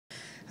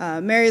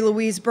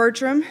Mary-Louise,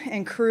 Bertram,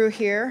 and crew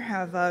here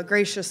have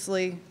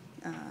graciously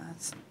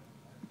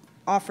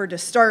offered to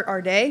start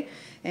our day,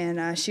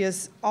 and she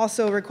has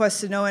also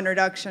requested no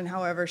introduction.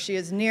 However, she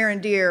is near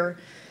and dear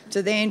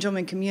to the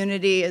Angelman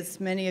community, as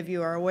many of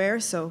you are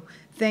aware, so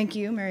thank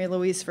you,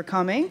 Mary-Louise, for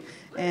coming,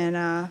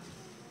 and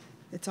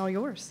it's all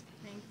yours.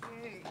 Thank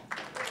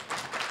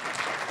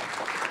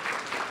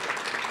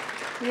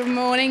you. Good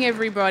morning,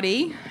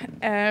 everybody.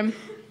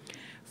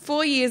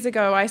 4 years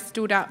ago, I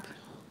stood up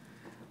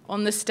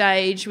on the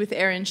stage with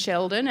Erin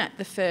Sheldon at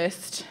the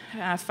first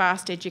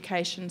Fast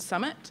Education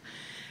Summit.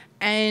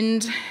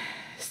 And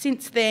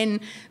since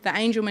then, the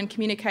Angelman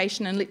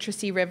communication and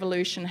literacy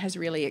revolution has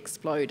really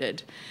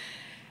exploded.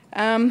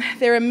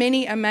 There are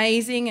many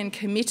amazing and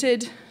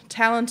committed,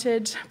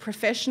 talented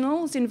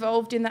professionals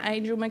involved in the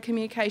Angelman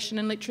communication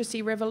and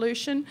literacy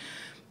revolution,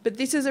 but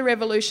this is a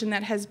revolution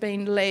that has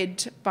been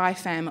led by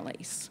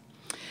families.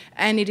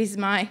 And it is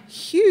my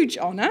huge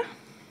honour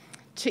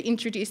to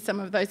introduce some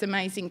of those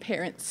amazing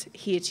parents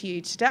here to you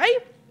today.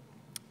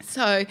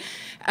 So,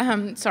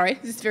 sorry,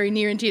 this is very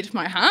near and dear to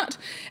my heart.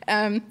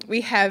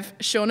 We have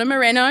Shauna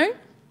Moreno,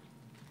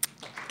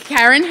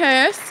 Karen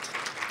Hoerst,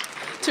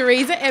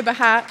 Teresa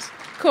Eberhart,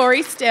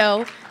 Cori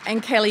Stell,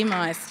 and Kelly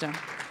Meissner.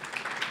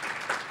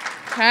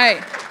 Okay,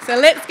 so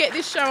let's get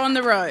this show on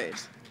the road.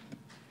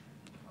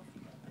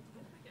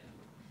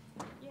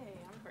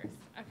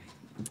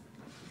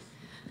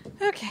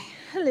 Okay,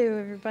 hello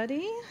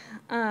everybody.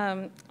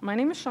 My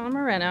name is Shauna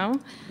Moreno.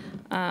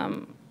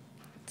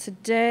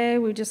 Today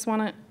we just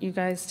want you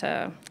guys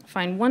to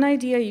find one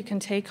idea you can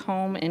take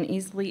home and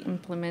easily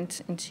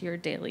implement into your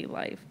daily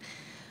life.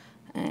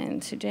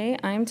 And today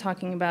I'm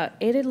talking about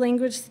aided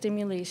language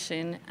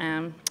stimulation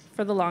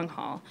for the long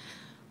haul.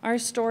 Our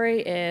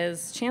story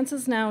is Chance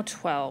is now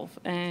 12,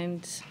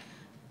 and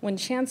when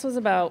Chance was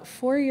about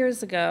 4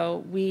 years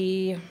ago,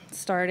 we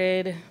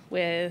started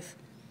with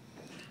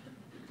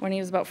when he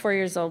was about 4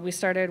 years old, we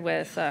started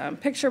with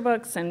picture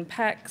books and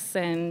PECs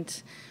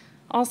and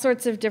all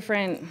sorts of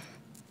different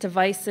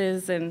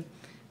devices and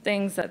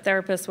things that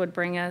therapists would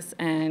bring us,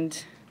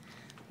 and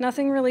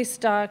nothing really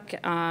stuck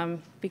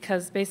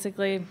because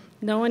basically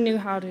no one knew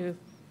how to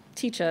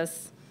teach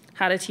us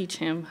how to teach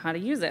him how to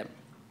use it.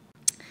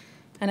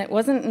 And it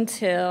wasn't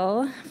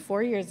until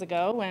 4 years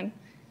ago when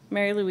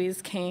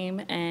Mary-Louise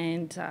came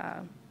and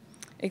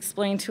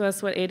explained to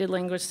us what aided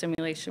language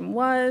stimulation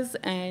was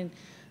and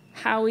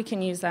how we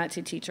can use that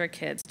to teach our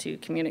kids to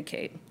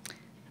communicate.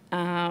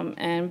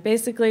 And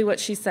basically what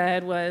she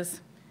said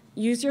was,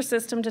 use your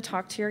system to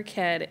talk to your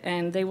kid,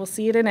 and they will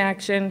see it in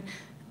action,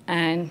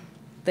 and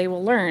they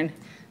will learn.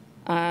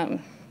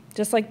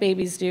 Just like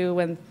babies do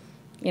when,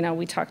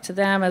 we talk to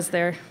them as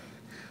they're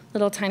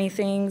little tiny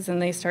things,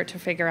 and they start to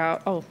figure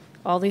out, oh,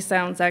 all these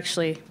sounds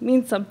actually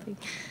mean something.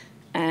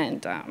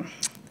 And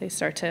they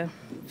start to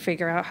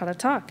figure out how to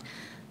talk.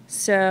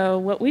 So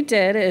what we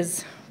did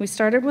is we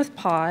started with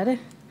POD,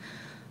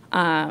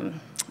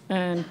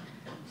 and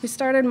we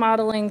started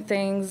modeling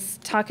things,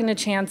 talking to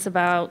Chance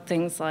about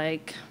things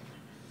like,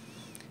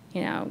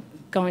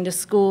 going to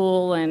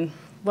school and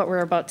what we're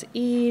about to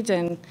eat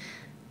and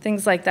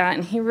things like that,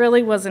 and he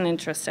really wasn't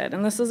interested,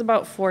 and this was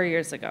about 4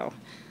 years ago.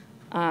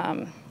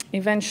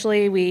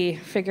 Eventually, we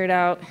figured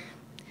out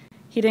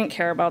he didn't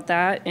care about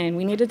that, and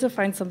we needed to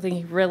find something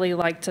he really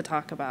liked to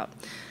talk about.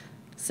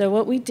 So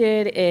what we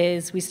did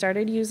is we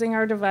started using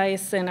our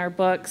device and our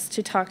books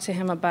to talk to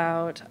him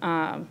about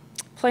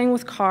playing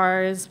with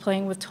cars,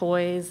 playing with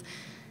toys.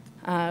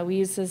 We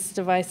used this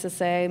device to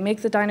say,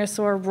 make the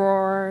dinosaur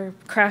roar,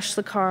 crash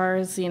the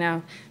cars, He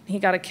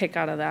got a kick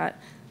out of that.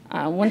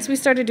 Once we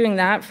started doing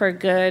that for a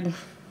good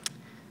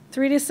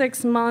 3 to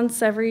 6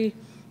 months, every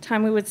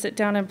time we would sit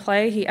down and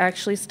play, he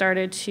actually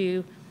started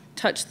to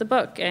touch the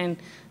book and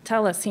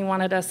tell us he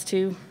wanted us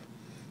to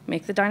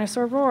make the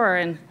dinosaur roar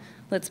and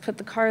let's put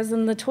the cars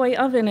in the toy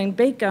oven and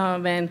bake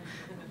them and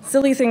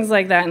silly things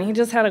like that. And he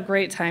just had a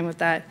great time with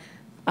that.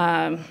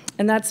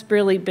 And that's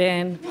really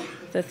been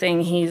the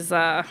thing he's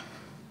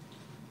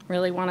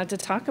really wanted to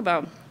talk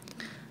about.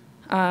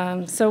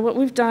 So what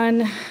we've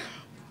done,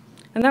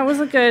 and that was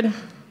a good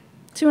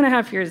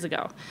 2.5 years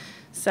ago.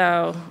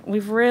 So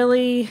we've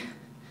really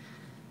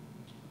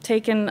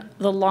taken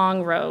the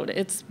long road.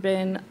 It's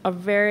been a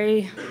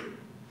very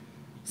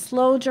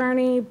slow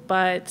journey,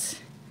 but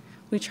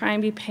we try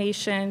and be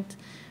patient.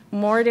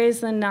 More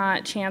days than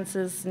not, Chance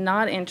is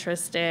not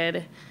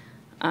interested.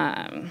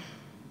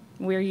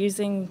 We're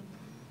using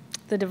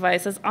the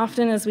device as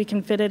often as we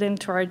can fit it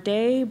into our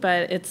day,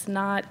 but it's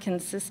not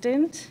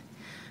consistent.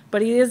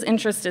 But he is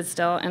interested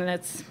still, and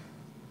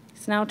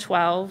he's now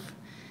 12.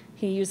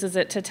 He uses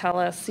it to tell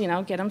us,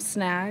 get him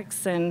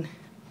snacks and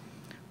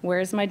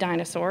where's my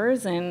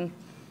dinosaurs, and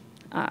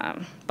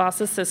boss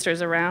his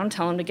sisters around,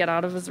 tell him to get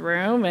out of his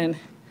room, and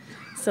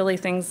silly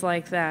things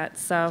like that.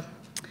 So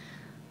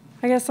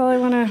I guess all I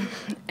want to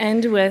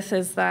end with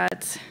is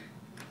that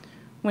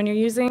when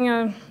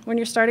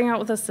you're starting out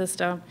with a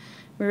system,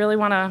 we really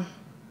want to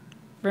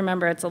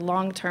remember it's a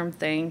long-term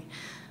thing.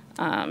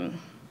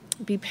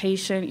 Be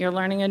patient. You're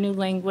learning a new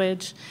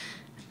language,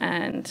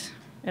 and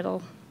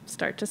it'll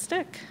start to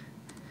stick.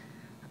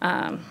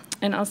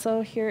 And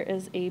also here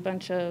is a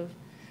bunch of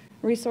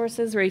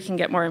resources where you can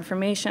get more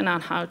information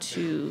on how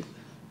to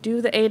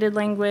do the aided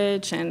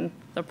language and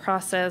the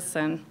process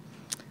and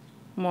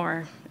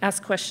more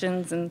ask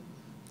questions and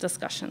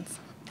discussions.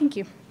 Thank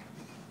you.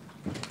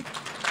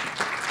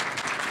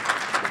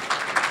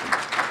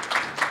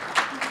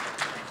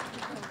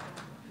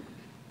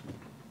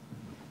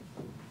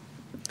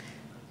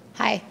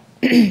 Hi,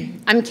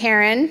 I'm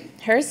Karen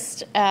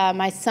Hoerst.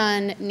 My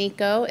son,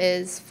 Nico,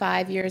 is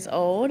 5 years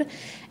old.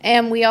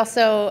 And we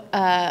also,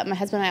 my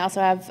husband and I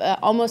also have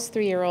almost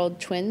 3-year-old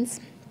twins.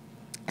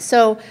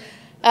 So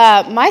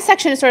my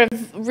section is sort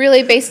of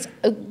really based,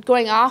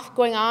 going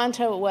on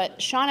to what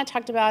Shauna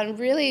talked about, and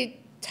really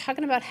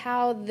talking about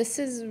how this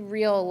is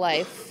real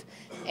life.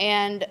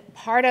 And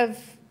part of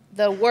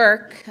the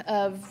work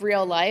of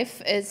real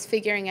life is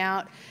figuring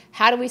out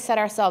how do we set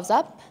ourselves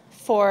up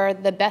for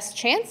the best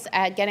chance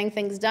at getting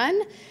things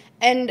done,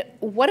 and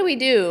what do we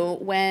do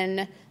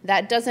when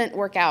that doesn't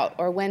work out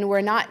or when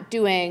we're not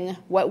doing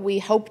what we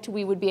hoped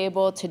we would be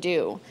able to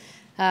do.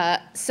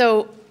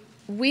 So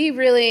we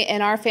really,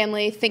 in our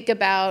family, think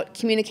about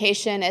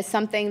communication as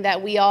something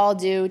that we all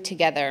do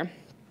together.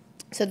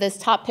 So this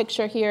top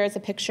picture here is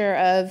a picture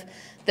of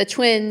the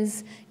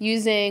twins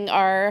using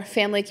our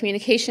family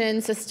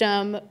communication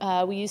system.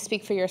 We use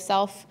Speak for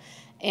Yourself.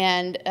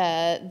 And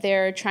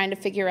they're trying to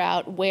figure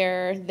out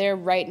where they're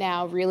right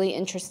now really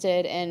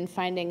interested in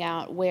finding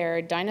out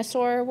where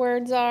dinosaur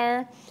words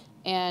are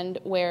and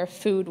where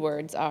food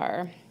words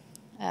are.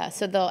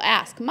 So they'll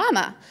ask,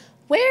 Mama,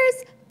 where's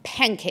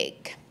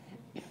pancake?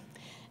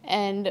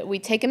 And we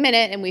take a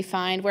minute and we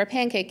find where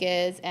pancake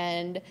is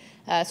and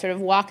sort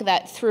of walk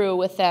that through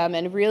with them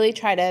and really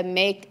try to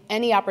make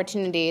any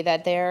opportunity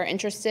that they're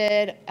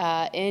interested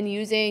in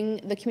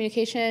using the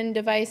communication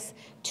device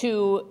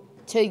to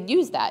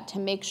use that, to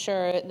make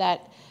sure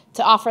that,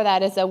 to offer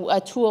that as a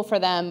tool for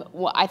them.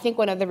 Well, I think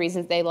one of the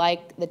reasons they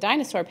like the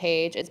dinosaur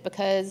page is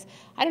because,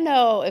 I don't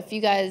know if you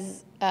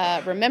guys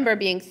remember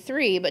being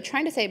 3, but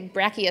trying to say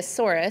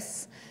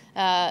Brachiosaurus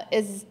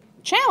is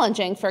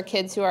challenging for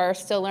kids who are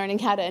still learning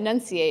how to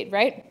enunciate,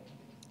 right?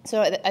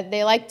 So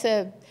they like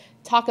to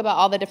talk about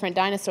all the different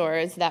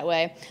dinosaurs that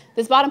way.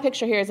 This bottom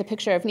picture here is a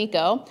picture of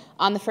Nico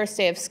on the first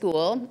day of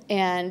school,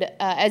 and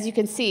as you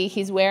can see,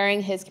 he's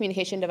wearing his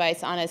communication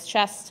device on his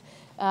chest,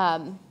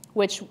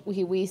 which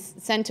we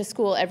send to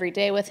school every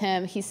day with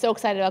him. He's so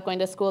excited about going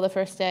to school the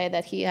first day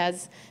that he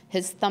has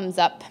his thumbs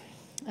up.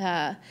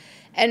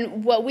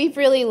 And what we've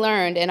really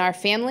learned in our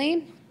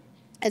family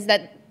is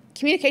that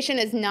communication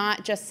is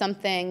not just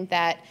something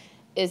that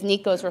is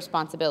Nico's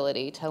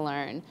responsibility to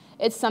learn.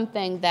 It's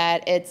something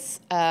that it's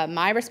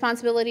my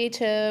responsibility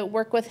to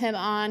work with him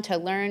on, to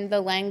learn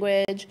the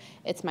language.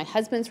 It's my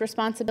husband's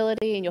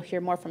responsibility, and you'll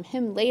hear more from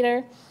him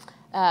later.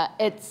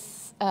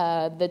 It's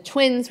the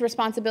twins'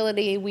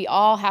 responsibility. We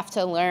all have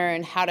to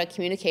learn how to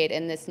communicate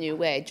in this new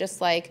way,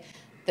 just like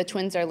the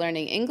twins are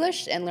learning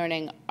English and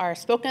learning our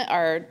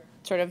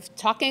sort of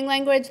talking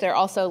language. They're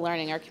also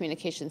learning our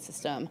communication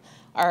system.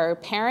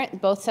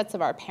 Both sets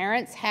of our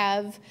parents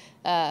have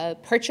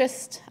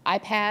purchased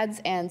iPads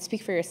and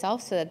Speak for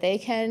Yourself so that they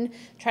can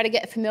try to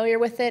get familiar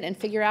with it and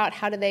figure out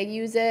how do they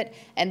use it.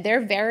 And they're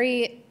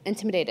very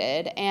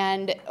intimidated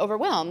and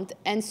overwhelmed,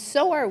 and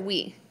so are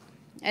we.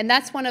 And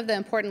that's one of the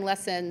important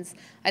lessons,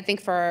 I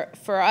think, for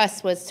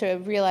us, was to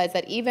realize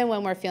that even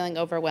when we're feeling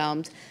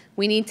overwhelmed,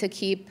 we need to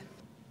keep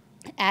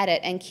at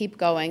it and keep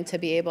going to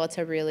be able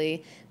to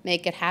really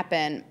make it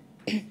happen.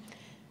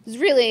 It's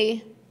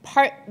really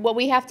what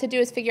we have to do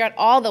is figure out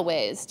all the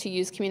ways to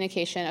use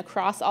communication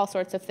across all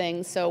sorts of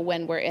things. So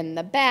when we're in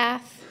the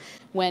bath,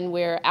 when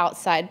we're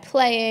outside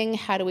playing,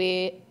 how do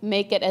we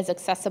make it as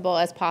accessible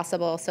as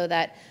possible so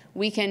that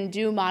we can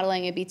do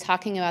modeling and be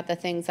talking about the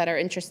things that are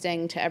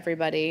interesting to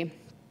everybody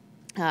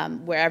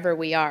wherever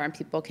we are, and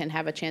people can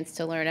have a chance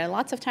to learn. And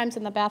lots of times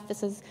in the bath,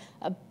 this is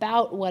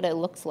about what it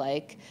looks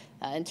like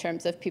in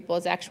terms of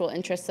people's actual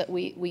interests. That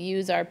we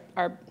use our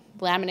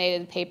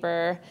laminated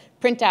paper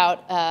printout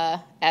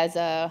as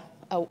a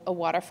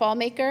waterfall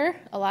maker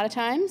a lot of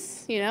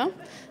times, you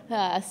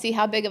know, see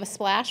how big of a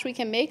splash we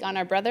can make on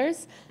our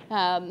brothers.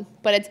 But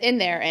it's in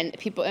there, and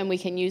we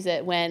can use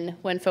it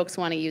when folks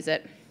want to use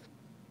it.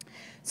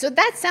 So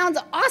that sounds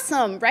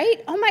awesome,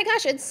 right? Oh my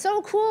gosh, it's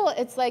so cool.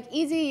 It's like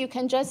easy. You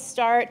can just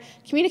start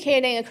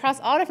communicating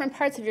across all different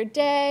parts of your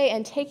day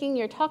and taking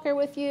your talker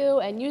with you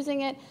and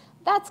using it.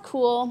 That's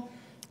cool.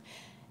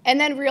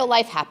 And then real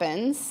life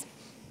happens,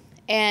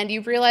 and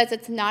you realize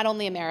it's not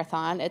only a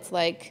marathon. It's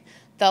like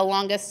the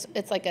longest,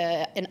 it's like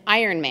an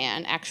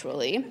Ironman,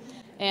 actually.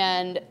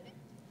 And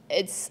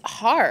it's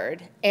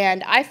hard.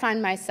 And I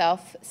find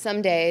myself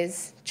some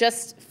days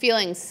just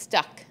feeling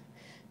stuck.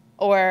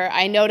 Or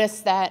I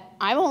notice that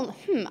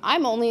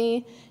I'm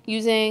only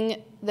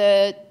using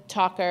the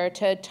talker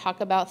to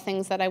talk about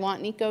things that I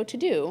want Nico to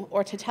do,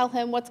 or to tell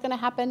him what's going to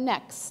happen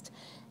next.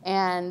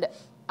 And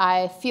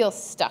I feel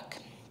stuck.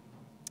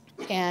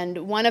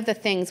 And one of the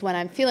things when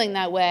I'm feeling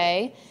that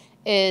way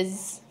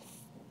is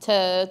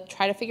to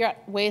try to figure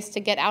out ways to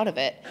get out of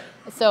it.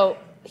 So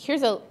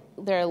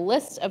there are a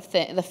list of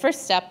things. The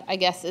first step, I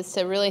guess, is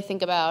to really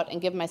think about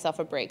and give myself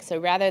a break. So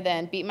rather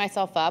than beat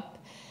myself up,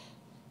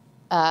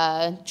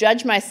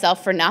 judge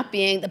myself for not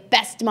being the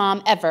best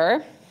mom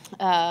ever,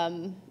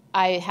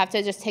 I have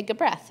to just take a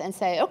breath and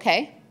say,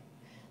 okay,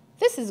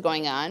 this is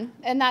going on,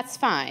 and that's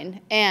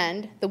fine.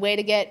 And the way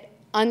to get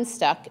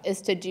unstuck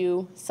is to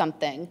do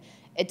something.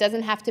 It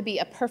doesn't have to be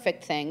a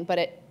perfect thing,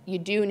 but you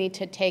do need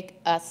to take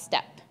a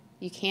step.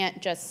 You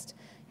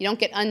don't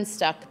get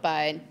unstuck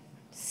by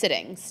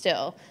sitting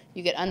still.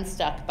 You get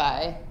unstuck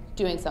by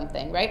doing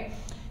something, right?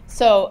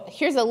 So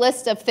here's a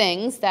list of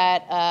things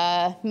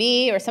that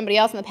me or somebody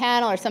else in the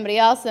panel or somebody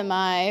else in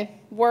my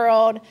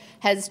world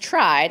has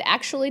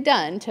actually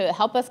done to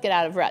help us get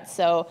out of ruts.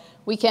 So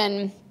we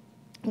can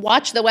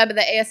watch the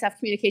ASF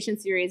Communication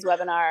Series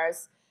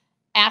webinars,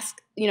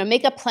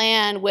 make a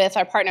plan with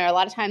our partner. A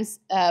lot of times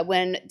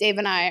when Dave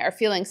and I are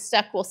feeling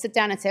stuck, we'll sit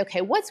down and say,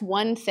 okay, what's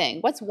one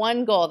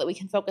goal that we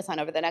can focus on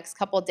over the next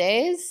couple of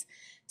days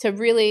to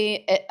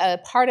really, a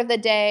part of the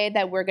day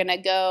that we're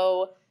gonna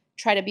go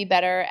try to be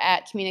better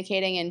at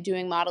communicating and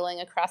doing modeling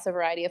across a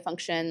variety of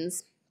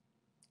functions.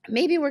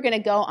 Maybe we're gonna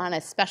go on a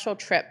special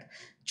trip,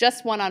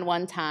 just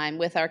one-on-one time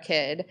with our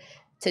kid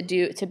to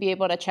be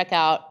able to check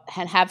out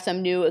and have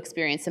some new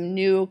experience, some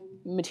new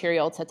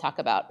material to talk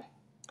about.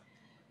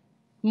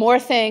 More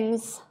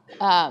things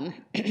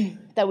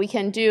that we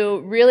can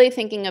do, really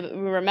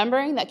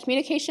remembering that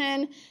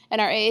communication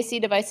and our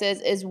AAC devices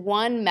is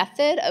one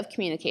method of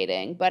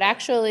communicating, but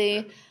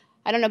actually,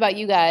 I don't know about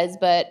you guys,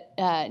 but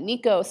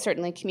Nico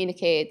certainly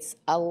communicates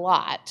a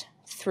lot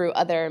through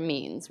other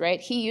means, right?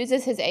 He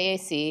uses his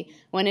AAC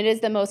when it is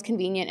the most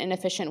convenient and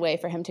efficient way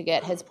for him to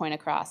get his point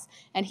across.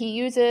 And he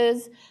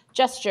uses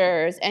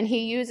gestures, and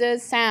he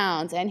uses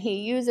sounds, and he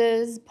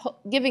uses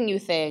giving you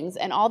things,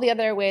 and all the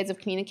other ways of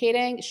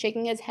communicating,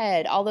 shaking his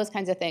head, all those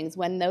kinds of things,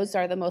 when those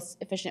are the most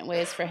efficient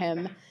ways for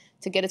him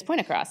to get his point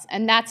across.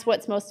 And that's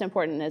what's most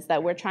important, is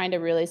that we're trying to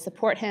really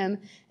support him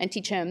and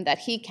teach him that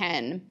he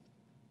can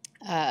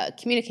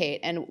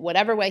communicate, and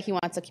whatever way he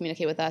wants to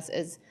communicate with us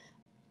is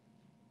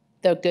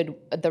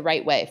the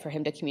right way for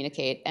him to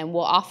communicate. And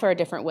we'll offer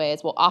different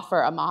ways. We'll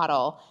offer a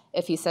model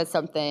if he says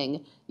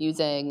something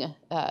using,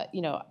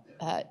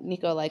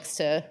 Nico likes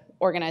to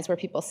organize where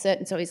people sit,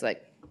 and so he's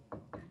like,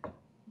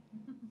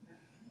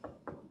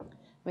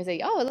 we say,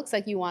 oh, it looks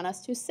like you want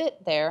us to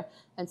sit there,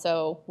 and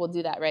so we'll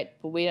do that, right?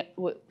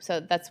 But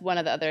so that's one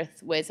of the other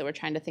ways that we're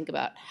trying to think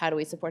about how do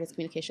we support his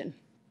communication.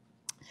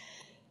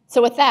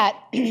 So with that,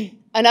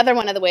 another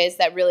one of the ways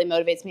that really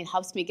motivates me and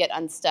helps me get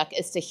unstuck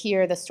is to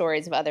hear the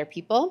stories of other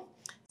people.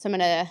 So I'm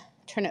going to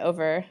turn it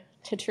over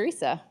to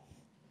Teresa.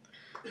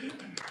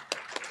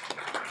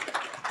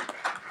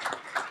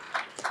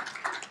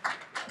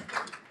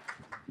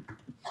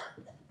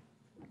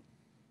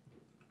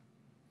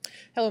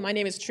 Hello, my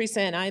name is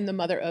Teresa, and I'm the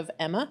mother of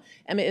Emma.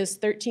 Emma is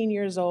 13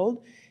 years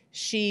old.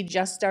 She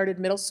just started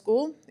middle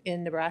school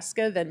in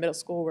Nebraska, then middle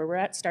school where we're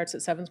at starts at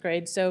 7th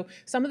grade. So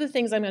some of the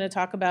things I'm going to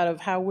talk about of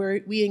how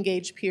we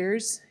engage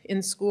peers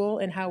in school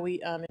and how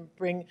we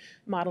bring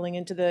modeling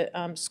into the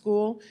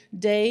school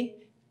day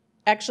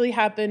actually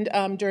happened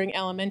during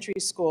elementary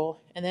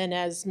school. And then,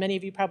 as many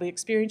of you probably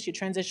experienced, you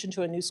transition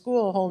to a new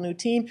school, a whole new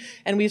team,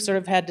 and we've sort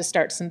of had to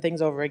start some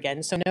things over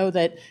again. So know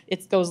that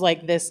it goes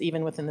like this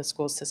even within the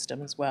school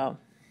system as well.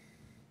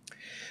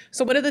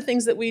 So one of the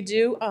things that we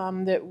do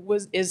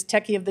is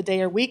Techie of the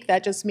Day or Week.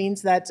 That just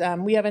means that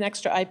we have an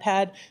extra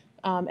iPad.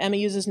 Emma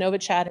uses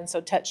NovaChat, and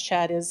so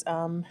TouchChat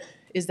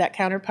is that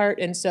counterpart.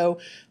 And so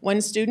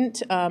one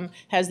student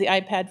has the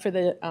iPad for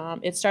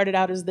it started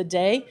out as the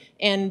day,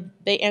 and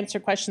they answer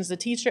questions the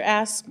teacher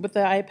asks with the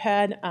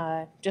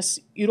iPad,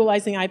 just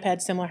utilizing iPad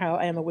similar how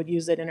Emma would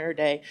use it in her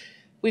day.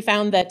 We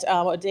found that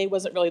a day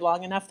wasn't really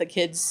long enough. The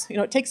kids,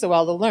 it takes a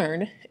while to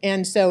learn.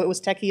 And so it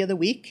was Techie of the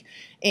Week.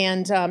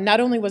 And not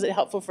only was it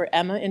helpful for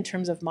Emma in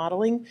terms of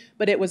modeling,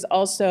 but it was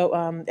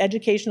also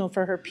educational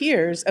for her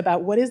peers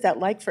about what is that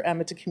like for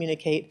Emma to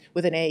communicate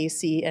with an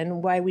AAC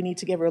and why we need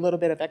to give her a little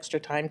bit of extra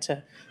time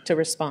to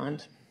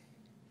respond.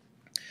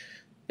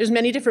 There's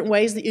many different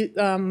ways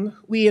that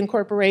we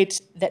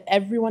incorporate that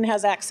everyone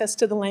has access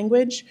to the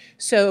language.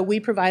 So we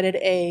provided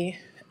a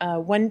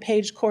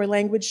one-page core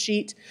language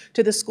sheet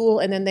to the school,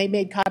 and then they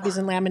made copies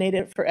and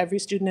laminated it for every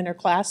student in her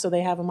class so they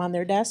have them on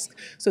their desk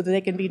so that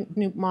they can be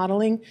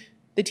modeling.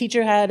 The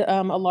teacher had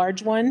a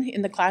large one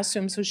in the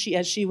classroom, so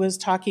as she was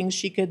talking,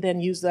 she could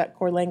then use that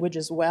core language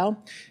as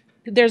well.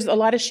 There's a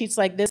lot of sheets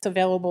like this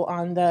available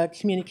on the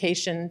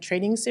communication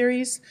training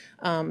series.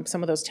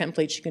 Some of those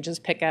templates you can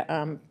just print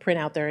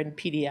out there in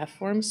PDF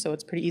forms, so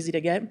it's pretty easy to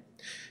get.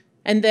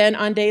 And then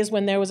on days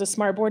when there was a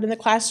smartboard in the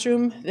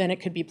classroom, then it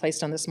could be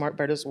placed on the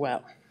smartboard as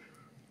well.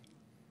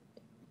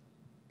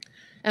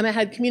 Emma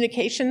had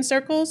communication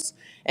circles,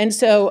 and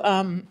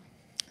so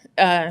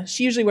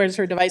she usually wears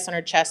her device on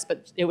her chest,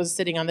 but it was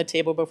sitting on the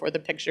table before the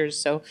pictures.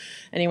 So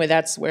anyway,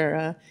 that's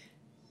where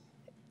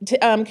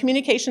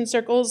Communication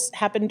circles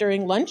happen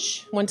during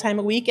lunch one time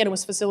a week, and it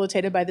was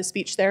facilitated by the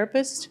speech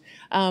therapist.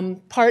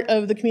 Part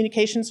of the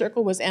communication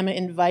circle was Emma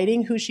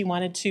inviting who she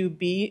wanted to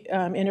be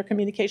in her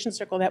communication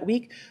circle that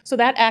week. So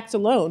that act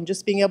alone,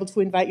 just being able to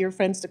invite your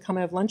friends to come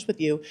have lunch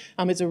with you,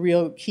 is a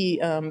real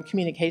key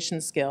communication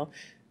skill.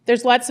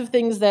 There's lots of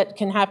things that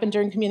can happen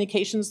during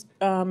communications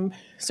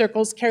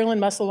circles. Carolyn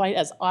Musselwhite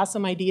has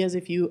awesome ideas.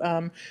 If you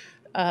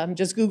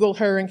just Google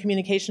her and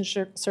communication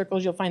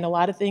circles, you'll find a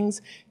lot of things.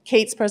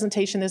 Kate's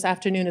presentation this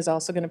afternoon is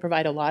also going to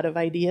provide a lot of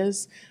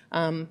ideas.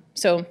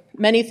 So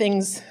many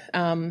things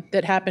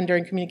that happen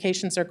during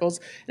communication circles,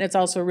 and it's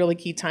also a really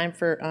key time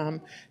for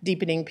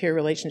deepening peer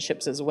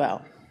relationships as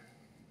well.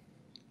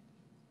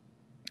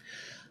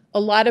 A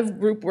lot of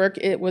group work,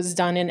 it was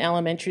done in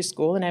elementary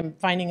school, and I'm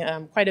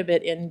finding quite a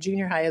bit in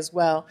junior high as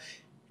well.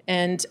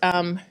 And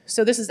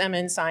so this is Emma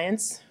in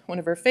science, one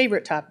of her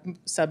favorite top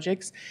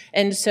subjects.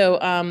 And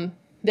so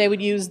they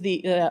would use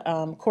the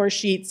core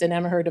sheets and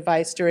Emma her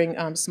device during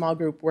small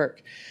group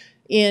work.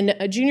 In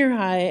junior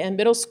high and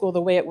middle school, the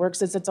way it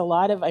works is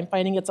I'm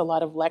finding it's a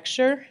lot of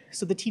lecture.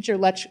 So the teacher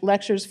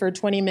lectures for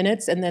 20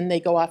 minutes, and then they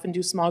go off and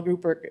do small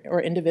group work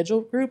or individual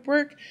group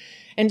work.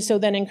 And so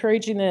then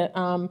encouraging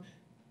the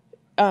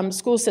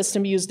school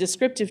system use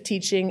descriptive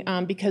teaching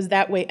because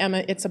that way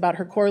Emma, it's about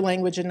her core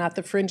language and not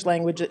the fringe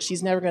language that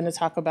she's never going to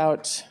talk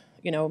about,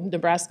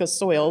 Nebraska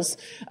soils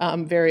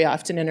very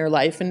often in her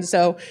life. And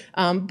so,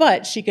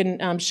 but she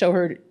can show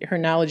her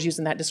knowledge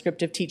using that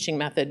descriptive teaching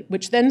method,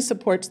 which then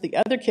supports the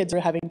other kids who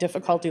are having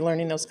difficulty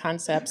learning those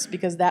concepts,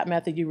 because that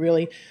method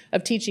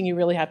of teaching, you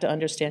really have to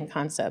understand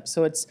concepts.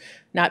 So it's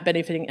not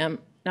benefiting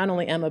not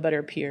only Emma, but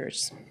her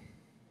peers.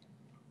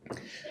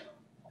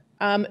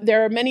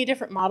 There are many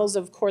different models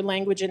of core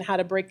language and how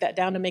to break that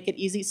down to make it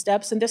easy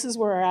steps, and this is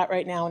where we're at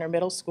right now in our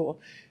middle school.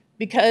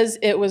 Because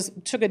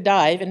took a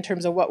dive in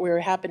terms of what we were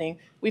happening,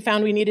 we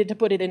found we needed to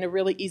put it into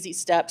really easy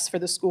steps for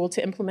the school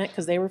to implement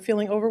because they were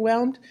feeling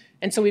overwhelmed.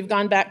 And so we've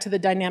gone back to the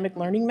dynamic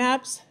learning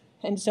maps.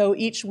 And so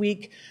each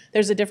week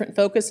there's a different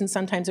focus, and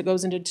sometimes it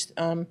goes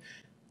into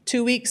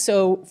 2 weeks.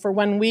 So for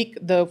 1 week,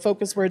 the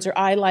focus words are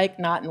I, like,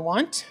 not, and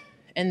want.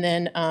 And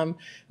then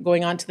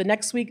going on to the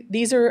next week,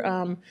 this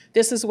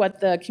is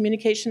what the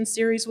communication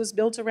series was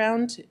built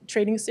around,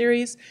 training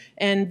series,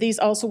 and these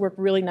also work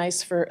really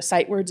nice for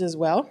sight words as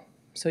well,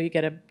 so you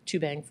get a 2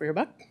 bang for your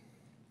buck.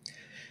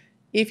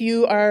 If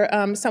you are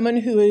someone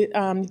who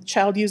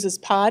child uses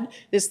POD,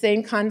 this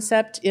same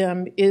concept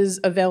is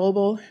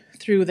available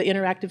through the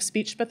interactive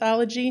speech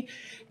pathology,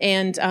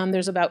 and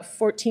there's about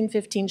 14,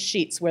 15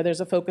 sheets where there's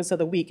a focus of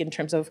the week in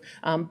terms of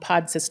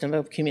POD system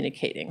of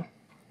communicating.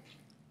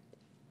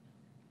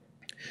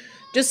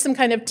 Just some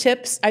kind of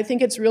tips. I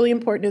think it's really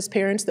important as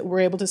parents that we're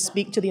able to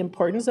speak to the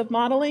importance of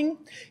modeling.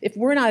 If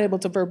we're not able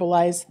to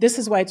verbalize, this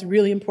is why it's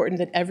really important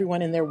that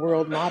everyone in their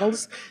world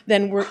models,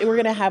 then we're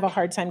going to have a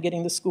hard time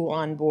getting the school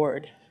on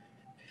board.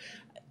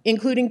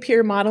 Including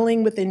peer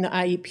modeling within the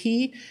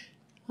IEP.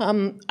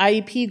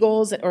 IEP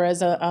goals or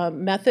as a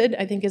method,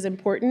 I think is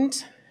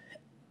important.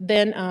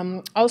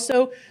 Then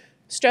also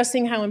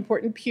stressing how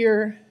important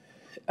peer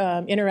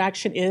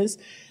interaction is.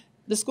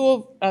 The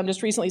school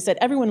just recently said,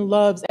 everyone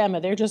loves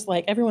Emma. They're just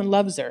like, everyone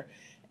loves her.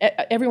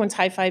 Everyone's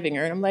high-fiving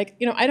her. And I'm like,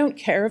 I don't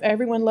care if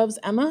everyone loves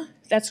Emma.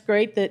 That's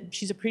great that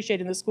she's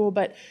appreciated in the school,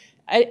 but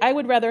I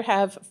would rather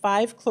have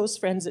 5 close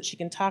friends that she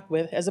can talk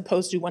with as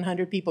opposed to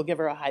 100 people give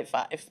her a high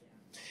five.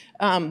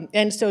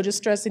 And so just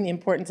stressing the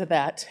importance of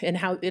that and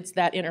how it's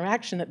that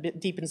interaction that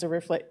deepens a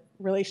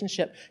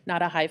relationship,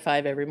 not a high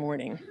five every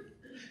morning.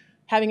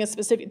 Having a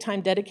specific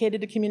time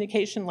dedicated to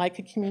communication, like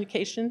a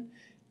communication.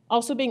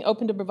 Also being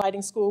open to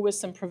providing school with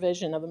some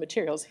provision of the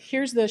materials.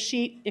 Here's the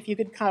sheet. If you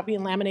could copy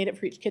and laminate it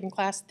for each kid in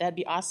class, that'd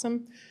be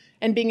awesome.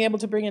 And being able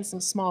to bring in some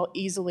small,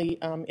 easily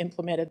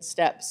implemented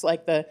steps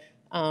like the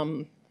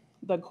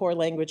core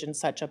language and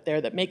such up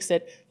there that makes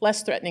it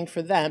less threatening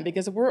for them,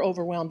 because if we're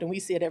overwhelmed and we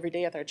see it every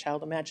day with our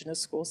child, imagine a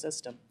school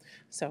system.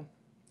 So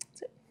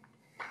that's it.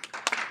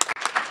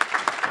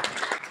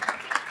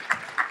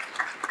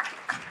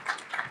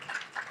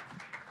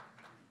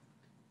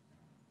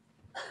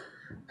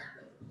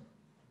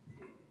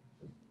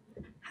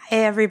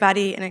 Hey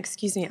everybody, and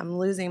excuse me, I'm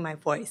losing my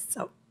voice,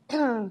 so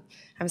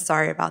I'm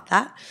sorry about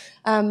that.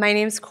 My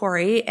name's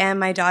Cori, and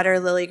my daughter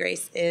Lily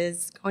Grace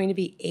is going to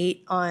be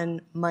 8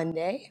 on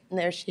Monday, and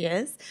there she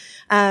is.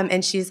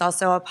 And she's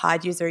also a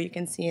POD user. You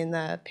can see in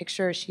the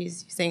picture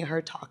she's using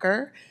her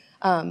talker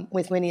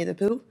with Winnie the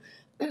Pooh.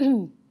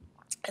 And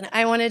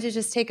I wanted to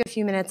just take a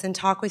few minutes and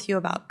talk with you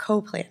about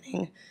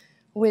co-planning,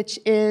 which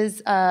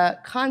is a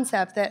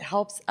concept that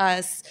helps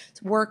us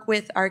work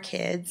with our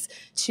kids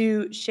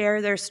to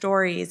share their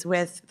stories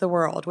with the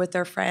world, with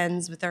their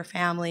friends, with their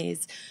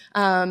families.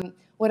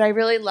 What I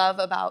really love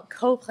about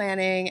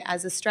co-planning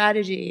as a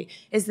strategy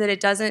is that it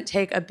doesn't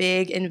take a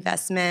big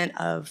investment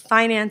of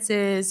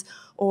finances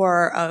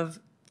or of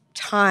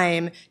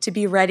time to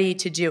be ready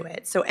to do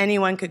it. So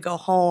anyone could go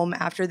home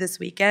after this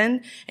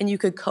weekend and you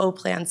could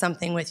co-plan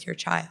something with your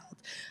child.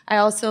 I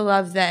also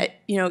love that,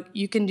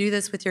 you can do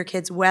this with your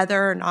kids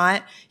whether or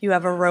not you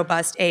have a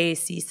robust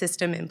AAC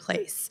system in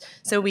place.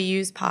 So we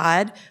use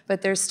POD,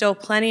 but there's still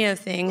plenty of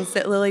things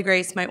that Lily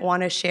Grace might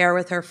want to share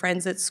with her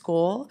friends at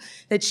school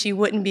that she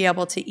wouldn't be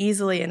able to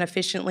easily and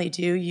efficiently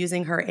do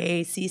using her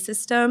AAC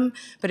system.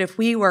 But if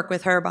we work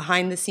with her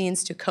behind the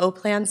scenes to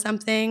co-plan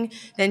something,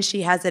 then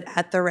she has it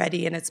at the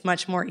ready, and it's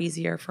much more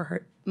easy for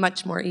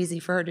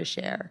her to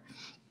share.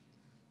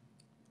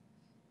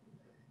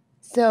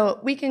 So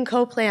we can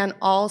co-plan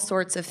all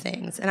sorts of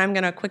things, and I'm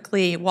going to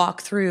quickly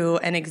walk through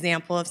an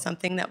example of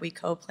something that we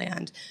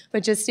co-planned.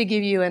 But just to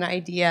give you an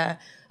idea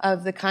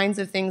of the kinds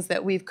of things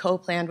that we've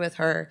co-planned with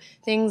her,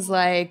 things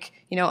like,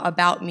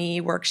 about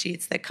me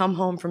worksheets that come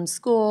home from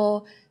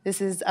school.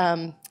 This is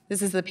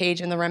the page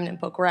in the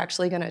Remnant book we're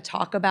actually going to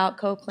talk about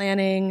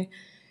co-planning.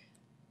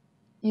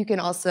 You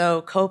can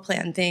also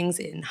co-plan things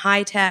in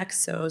high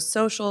text, so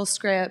social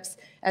scripts,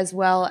 as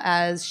well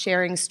as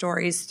sharing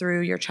stories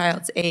through your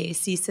child's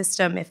AAC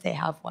system if they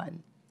have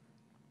one.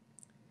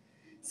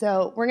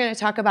 So we're going to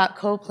talk about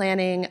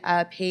co-planning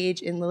a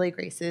page in Lily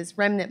Grace's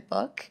Remnant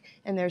book,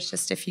 and there's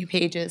just a few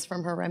pages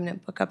from her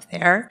Remnant book up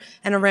there.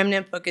 And a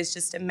Remnant book is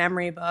just a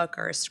memory book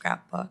or a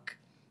scrapbook.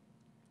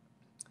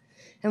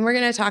 And we're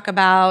going to talk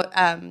about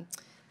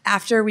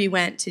after we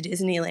went to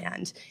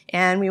Disneyland,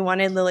 and we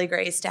wanted Lily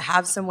Grace to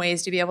have some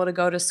ways to be able to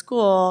go to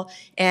school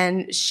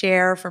and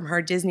share from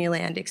her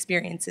Disneyland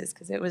experiences,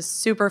 because it was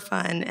super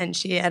fun and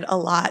she had a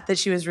lot that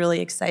she was really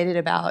excited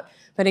about.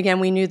 But again,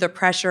 we knew the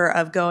pressure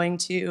of going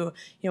to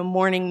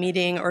morning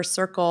meeting or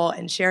circle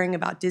and sharing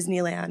about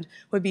Disneyland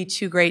would be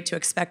too great to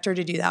expect her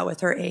to do that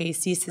with her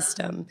AAC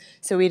system.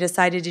 So we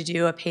decided to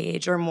do a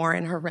page or more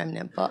in her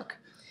Remnant book.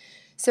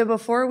 So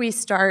before we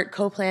start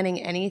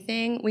co-planning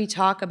anything, we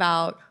talk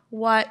about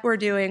what we're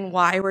doing,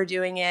 why we're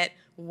doing it,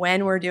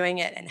 when we're doing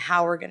it, and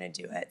how we're going to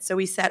do it. So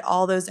we set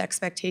all those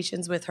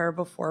expectations with her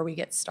before we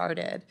get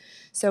started.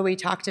 So we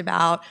talked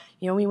about,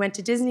 we went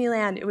to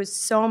Disneyland. It was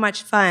so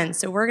much fun.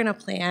 So we're going to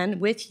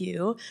plan with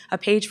you a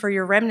page for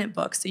your Remnant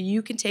book so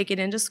you can take it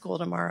into school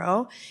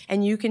tomorrow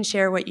and you can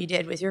share what you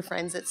did with your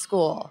friends at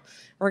school.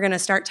 We're going to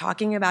start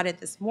talking about it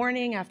this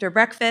morning after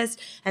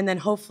breakfast, and then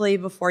hopefully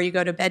before you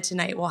go to bed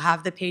tonight, we'll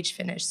have the page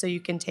finished so you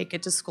can take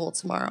it to school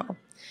tomorrow.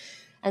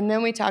 And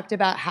then we talked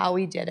about how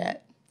we did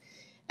it.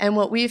 And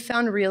what we've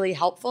found really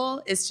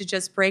helpful is to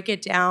just break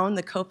it down,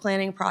 the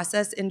co-planning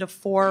process, into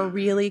 4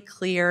 really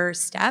clear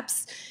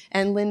steps.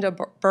 And Linda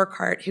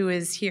Burkhart, who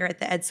was here at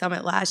the Ed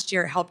Summit last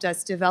year, helped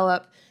us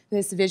develop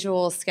this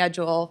visual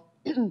schedule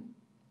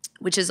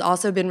which has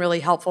also been really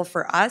helpful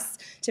for us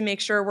to make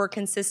sure we're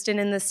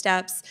consistent in the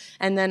steps,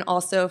 and then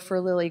also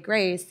for Lily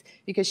Grace,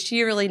 because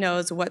she really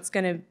knows what's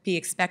going to be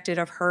expected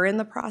of her in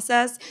the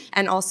process,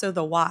 and also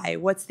the why.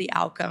 What's the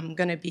outcome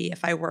going to be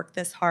if I work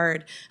this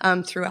hard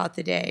throughout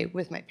the day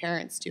with my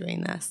parents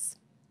doing this?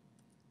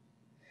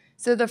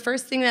 So the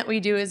first thing that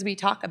we do is we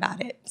talk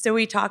about it. So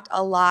we talked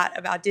a lot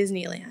about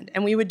Disneyland,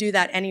 and we would do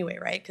that anyway,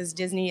 right? Because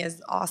Disney is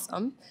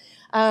awesome.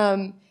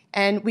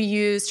 And we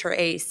used her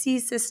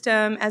AAC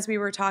system as we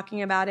were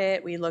talking about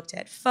it. We looked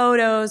at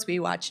photos,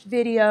 we watched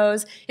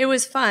videos. It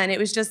was fun. It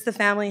was just the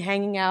family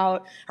hanging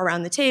out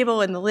around the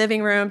table in the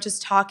living room,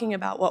 just talking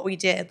about what we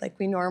did like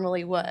we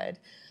normally would.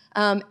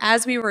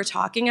 As we were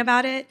talking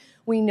about it,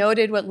 we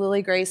noted what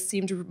Lily Grace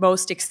seemed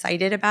most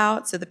excited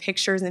about, so the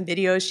pictures and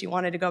videos she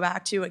wanted to go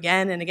back to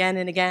again and again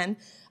and again.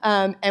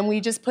 And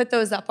we just put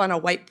those up on a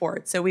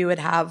whiteboard so we would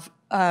have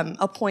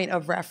a point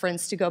of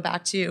reference to go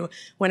back to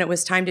when it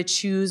was time to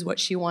choose what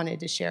she wanted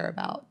to share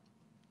about.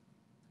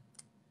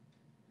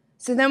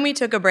 So then we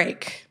took a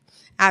break.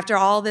 After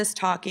all this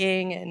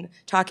talking and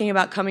talking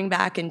about coming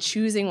back and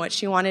choosing what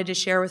she wanted to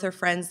share with her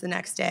friends the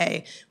next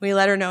day, we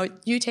let her know,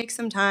 you take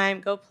some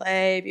time, go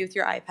play, be with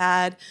your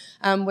iPad,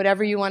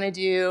 whatever you want to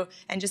do,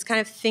 and just kind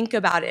of think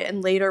about it.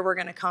 And later we're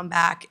going to come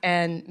back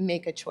and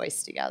make a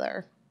choice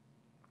together.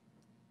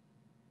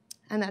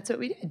 And that's what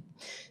we did.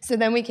 So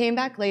then we came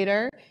back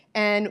later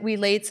and we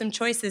laid some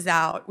choices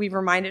out. We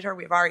reminded her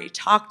we've already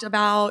talked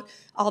about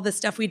all the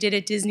stuff we did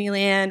at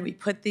Disneyland. We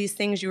put these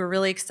things you were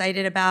really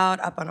excited about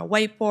up on a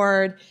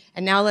whiteboard.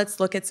 And now let's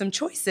look at some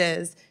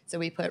choices. So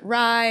we put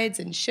rides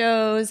and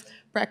shows,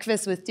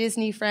 breakfast with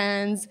Disney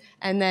friends,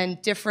 and then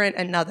different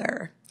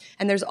another.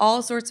 And there's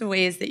all sorts of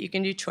ways that you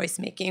can do choice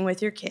making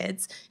with your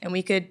kids. And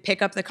we could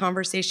pick up the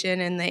conversation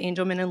in the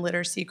Angelman and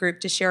Literacy group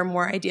to share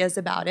more ideas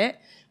about it.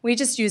 We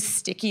just use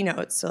sticky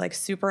notes, so like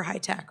super high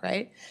tech,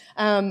 right?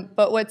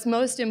 But what's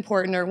most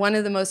important, or one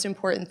of the most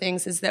important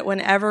things, is that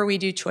whenever we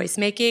do choice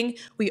making,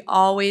 we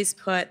always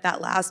put that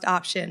last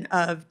option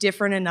of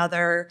different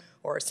another,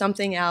 or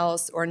something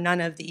else, or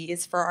none of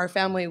these. For our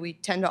family, we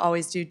tend to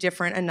always do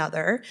different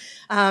another,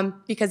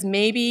 because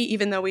maybe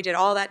even though we did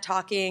all that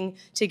talking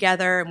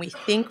together and we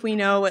think we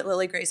know what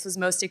Lily Grace was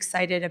most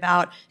excited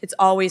about, it's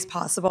always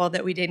possible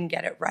that we didn't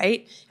get it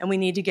right, and we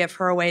need to give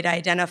her a way to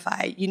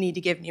identify, you need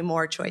to give me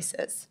more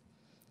choices.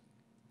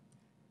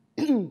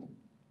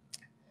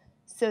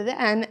 So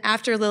then,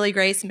 after Lily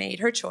Grace made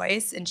her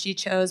choice, and she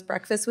chose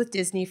Breakfast with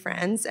Disney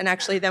Friends, and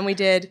actually then we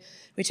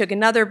took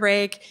another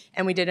break,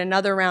 and we did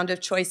another round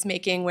of choice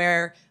making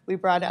where we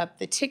brought up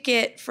the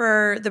ticket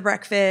for the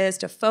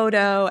breakfast, a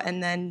photo,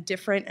 and then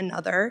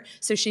another,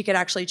 so she could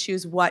actually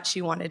choose what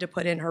she wanted to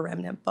put in her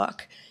remnant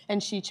book.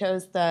 And she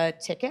chose the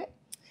ticket.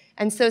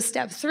 And so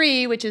step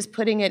 3, which is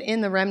putting it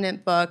in the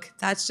remnant book,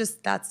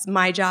 that's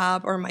my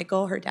job, or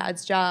Michael, her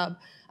dad's job.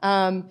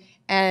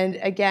 And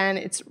again,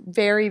 it's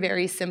very,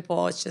 very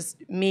simple. It's just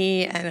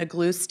me and a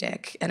glue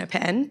stick and a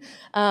pen.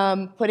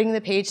 Putting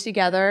the page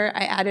together,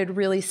 I added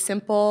really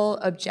simple,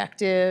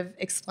 objective,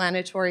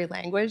 explanatory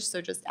language. So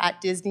just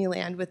at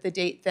Disneyland with the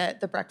date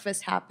that the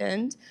breakfast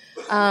happened.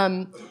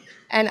 And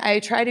I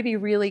try to be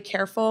really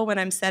careful when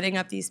I'm setting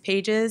up these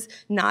pages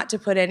not to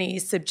put any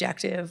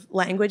subjective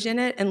language in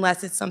it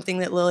unless it's something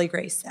that Lily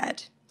Grace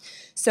said.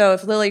 So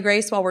if Lily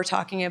Grace, while we're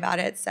talking about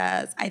it,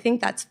 says, I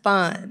think that's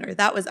fun, or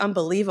that was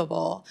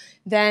unbelievable,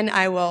 then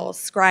I will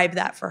scribe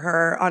that for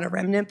her on a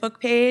remnant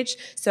book page.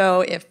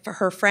 So if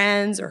her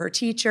friends or her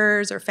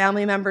teachers or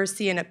family members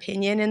see an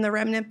opinion in the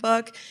remnant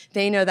book,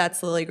 they know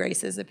that's Lily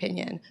Grace's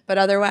opinion. But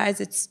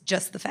otherwise, it's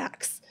just the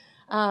facts.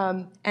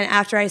 And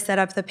after I set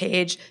up the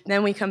page,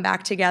 then we come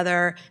back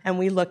together and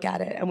we look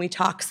at it and we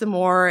talk some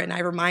more, and I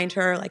remind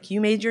her, like, you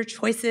made your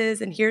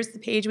choices and here's the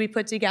page we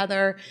put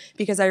together,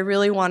 because I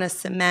really want to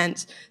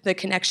cement the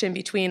connection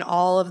between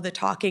all of the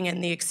talking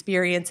and the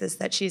experiences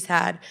that she's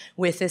had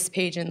with this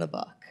page in the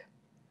book.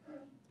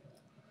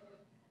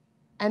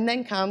 And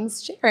then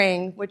comes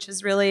sharing, which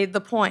is really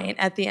the point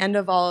at the end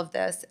of all of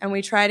this. And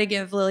we try to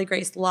give Lily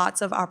Grace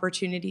lots of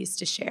opportunities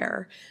to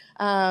share.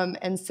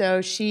 And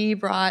so she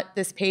brought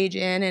this page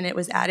in, and it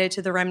was added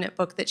to the remnant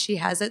book that she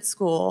has at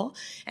school.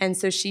 And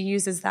so she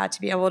uses that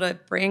to be able to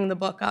bring the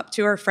book up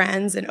to her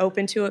friends and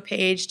open to a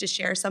page to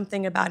share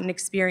something about an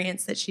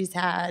experience that she's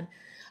had.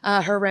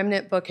 Her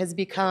remnant book has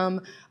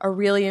become a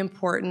really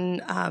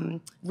important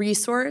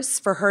resource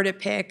for her to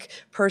pick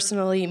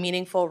personally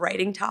meaningful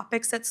writing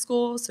topics at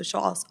school. So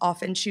she'll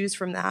often choose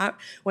from that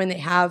when they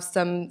have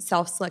some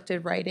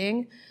self-selected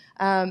writing.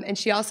 And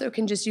she also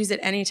can just use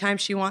it anytime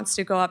she wants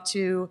to go up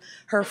to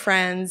her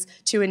friends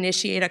to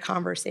initiate a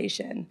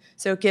conversation.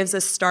 So it gives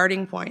a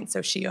starting point.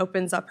 So she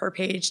opens up her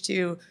page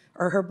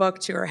or her book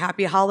to her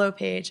Happy Hollow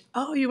page.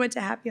 Oh, you went to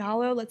Happy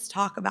Hollow? Let's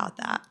talk about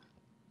that.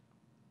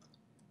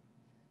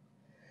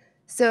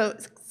 So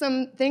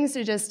some things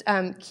to just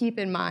keep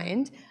in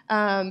mind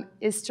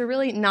is to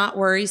really not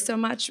worry so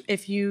much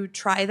if you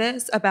try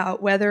this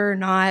about whether or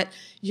not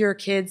your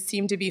kids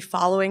seem to be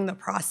following the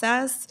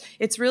process.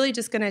 It's really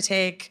just going to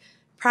take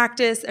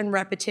practice and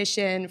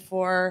repetition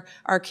for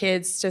our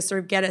kids to sort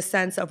of get a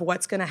sense of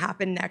what's going to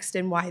happen next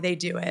and why they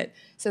do it.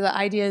 So the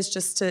idea is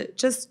just to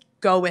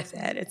go with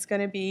it. It's going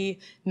to be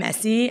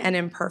messy and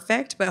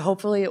imperfect, but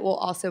hopefully it will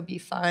also be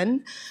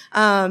fun.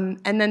 And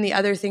then the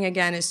other thing,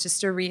 again, is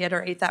just to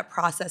reiterate that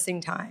processing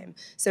time.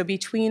 So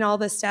between all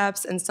the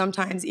steps, and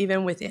sometimes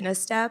even within a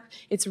step,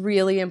 it's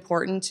really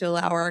important to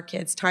allow our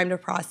kids time to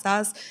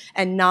process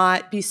and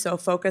not be so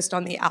focused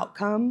on the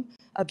outcome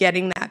of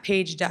getting that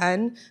page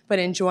done, but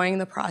enjoying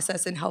the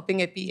process and helping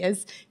it be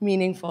as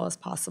meaningful as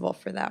possible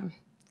for them.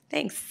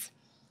 Thanks.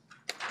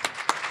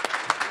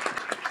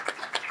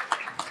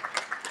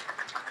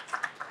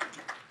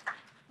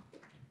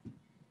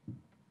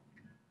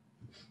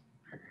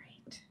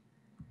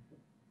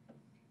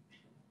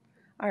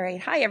 All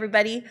right. Hi,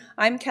 everybody.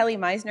 I'm Kelly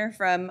Meissner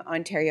from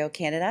Ontario,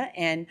 Canada,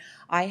 and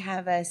I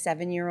have a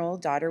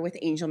 7-year-old daughter with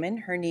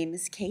Angelman. Her name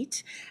is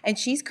Kate, and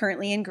she's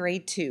currently in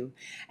grade 2.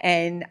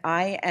 And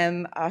I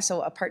am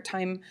also a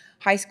part-time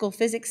high school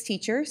physics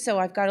teacher, so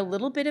I've got a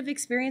little bit of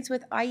experience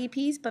with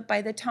IEPs, but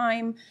by the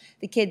time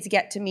the kids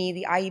get to me,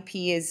 the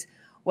IEP is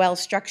well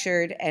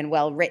structured and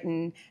well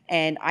written,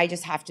 and I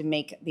just have to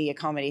make the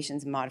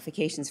accommodations and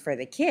modifications for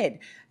the kid.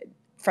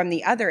 From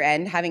the other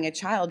end, having a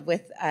child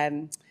with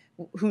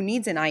who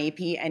needs an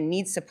IEP and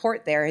needs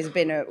support there has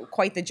been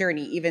quite the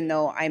journey, even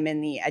though I'm in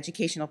the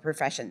educational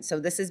profession. So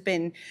this has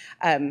been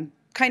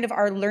kind of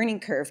our learning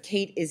curve.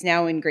 Kate is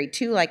now in grade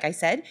 2, like I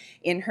said,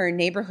 in her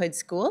neighborhood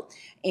school.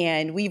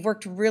 And we've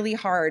worked really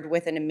hard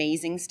with an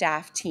amazing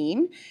staff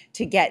team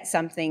to get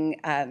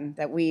something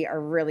that we are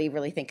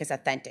really think is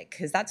authentic,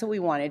 because that's what we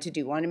wanted to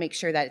do. We want to make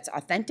sure that it's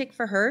authentic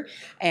for her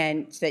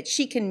and that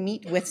she can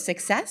meet with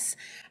success,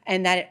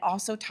 and that it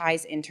also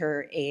ties into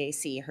her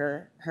AAC,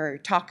 her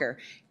talker.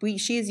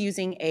 She is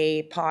using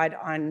a pod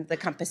on the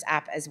Compass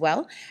app as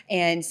well,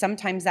 and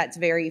sometimes that's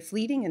very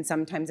fleeting and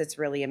sometimes it's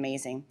really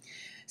amazing.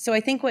 So I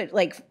think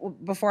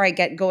before I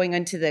get going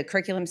into the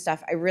curriculum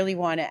stuff, I really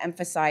want to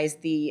emphasize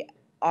the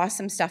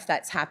awesome stuff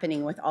that's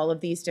happening with all of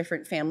these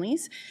different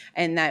families,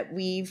 and that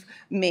we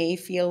may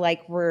feel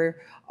like we're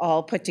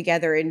all put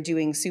together and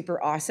doing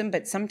super awesome,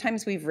 but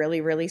sometimes we've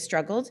really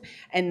struggled,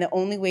 and the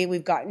only way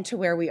we've gotten to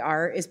where we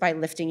are is by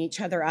lifting each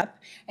other up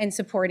and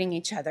supporting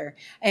each other.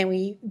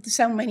 And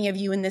so many of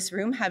you in this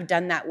room have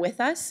done that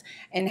with us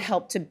and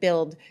helped to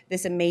build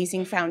this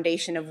amazing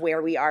foundation of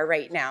where we are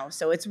right now.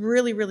 So it's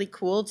really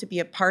cool to be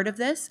a part of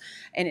this,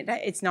 and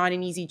it's not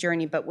an easy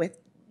journey, but with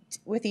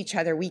with each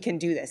other, we can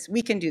do this.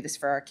 We can do this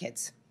for our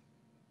kids.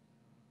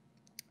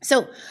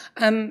 So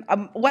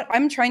what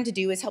I'm trying to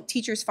do is help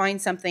teachers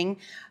find something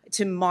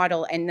to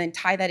model and then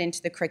tie that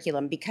into the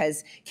curriculum,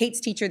 because Kate's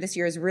teacher this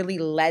year has really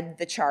led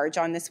the charge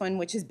on this one,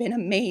 which has been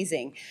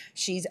amazing.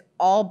 She's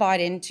all bought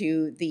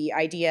into the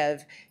idea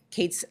of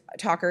Kate's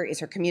talker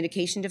is her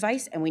communication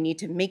device, and we need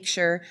to make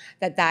sure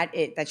that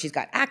she's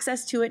got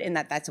access to it and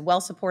that that's well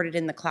supported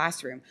in the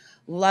classroom.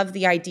 Love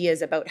the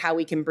ideas about how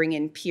we can bring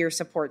in peer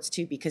supports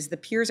too, because the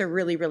peers are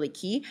really, really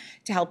key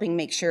to helping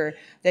make sure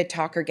the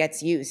talker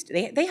gets used.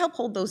 They help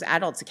hold those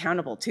adults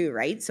accountable too,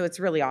 right? So it's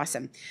really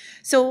awesome.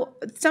 So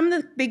some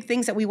of the big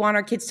things that we want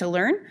our kids to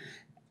learn,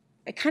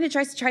 it kind of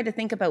tries to try to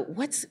think about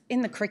what's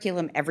in the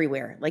curriculum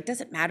everywhere. Like,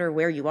 does it matter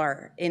where you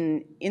are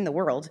in the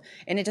world?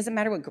 And it doesn't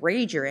matter what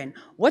grade you're in.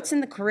 What's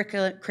in the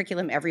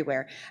curriculum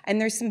everywhere?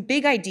 And there's some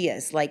big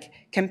ideas like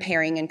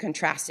comparing and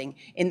contrasting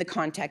in the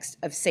context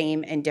of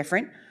same and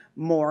different,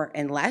 more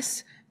and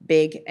less,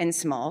 big and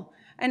small,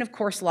 and of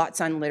course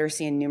lots on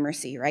literacy and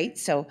numeracy, right?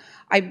 So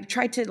I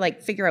tried to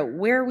like figure out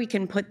where we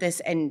can put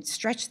this and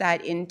stretch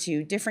that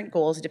into different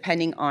goals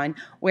depending on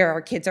where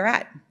our kids are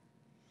at.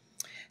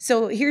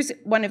 So here's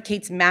one of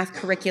Kate's math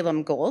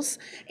curriculum goals,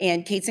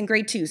 and Kate's in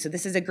grade 2, so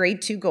this is a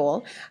grade 2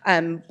 goal.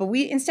 But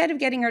we, instead of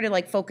getting her to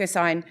like focus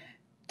on,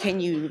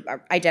 can you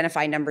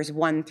identify numbers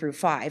 1 through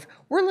 5,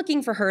 we're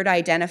looking for her to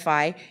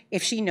identify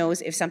if she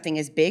knows if something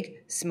is big,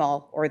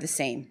 small, or the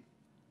same.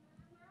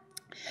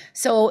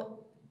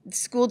 So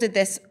school did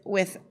this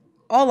with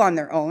all on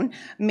their own,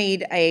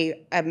 made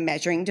a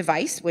measuring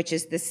device, which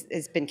is this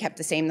has been kept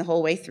the same the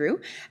whole way through.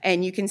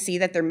 And you can see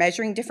that they're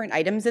measuring different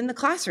items in the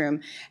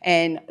classroom.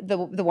 And the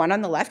one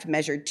on the left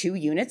measured 2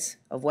 units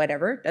of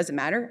whatever, doesn't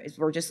matter.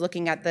 We're just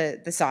looking at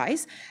the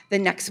size. The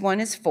next one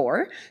is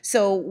 4.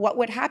 So what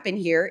would happen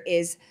here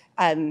is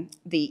the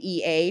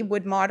EA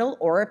would model,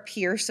 or a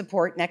peer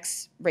support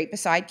next right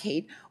beside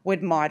Kate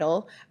would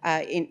model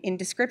in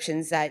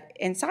descriptions that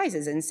in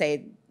sizes and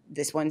say,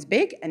 this one's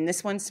big and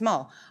this one's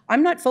small.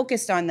 I'm not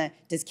focused on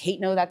does Kate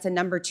know that's a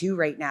number 2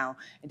 right now?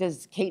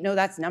 Does Kate know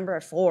that's number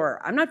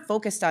 4? I'm not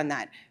focused on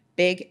that,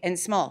 big and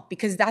small,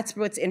 because that's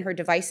what's in her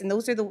device, and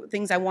those are the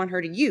things I want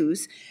her to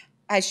use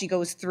as she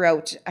goes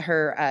throughout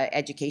her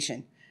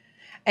education.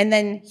 And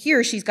then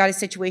here she's got a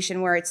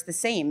situation where it's the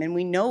same, and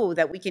we know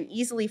that we can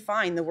easily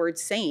find the word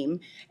same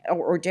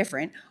or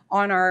different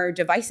on our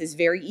devices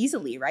very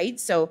easily, right?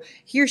 So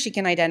here she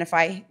can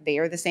identify they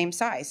are the same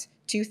size.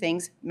 2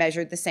 things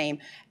measured the same.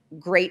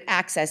 Great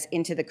access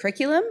into the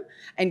curriculum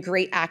and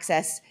great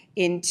access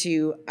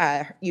into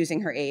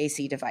using her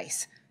AAC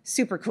device.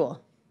 Super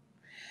cool.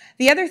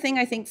 The other thing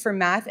I think for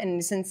math,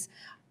 and since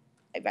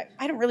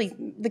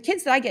the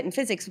kids that I get in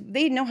physics,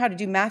 they know how to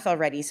do math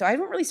already, so I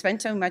don't really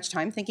spend so much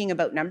time thinking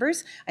about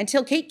numbers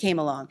until Kate came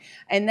along.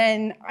 And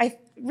then I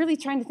really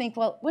trying to think,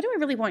 well, what do I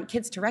really want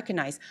kids to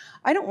recognize?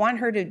 I don't want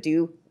her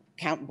to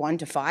count 1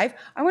 to 5.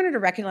 I want her to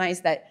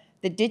recognize that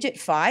the digit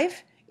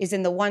 5 is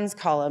in the ones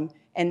column,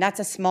 and that's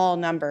a small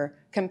number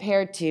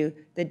compared to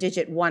the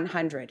digit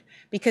 100,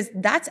 because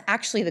that's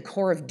actually the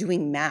core of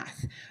doing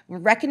math.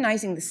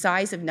 Recognizing the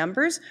size of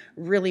numbers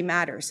really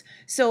matters.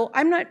 So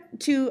I'm not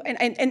too,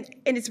 and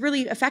it's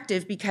really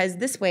effective because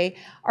this way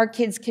our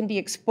kids can be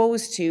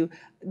exposed to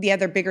the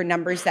other bigger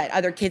numbers that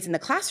other kids in the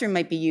classroom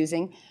might be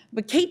using.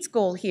 But Kate's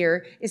goal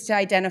here is to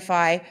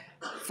identify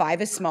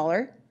 5 is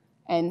smaller,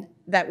 and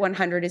that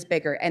 100 is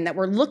bigger, and that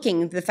we're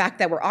looking, the fact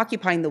that we're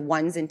occupying the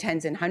ones and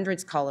tens and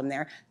hundreds column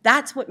there,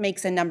 that's what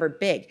makes a number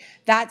big.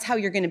 That's how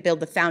you're going to build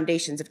the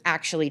foundations of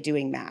actually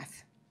doing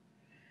math.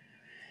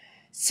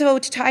 So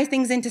to tie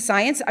things into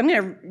science, I'm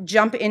going to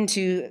jump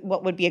into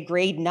what would be a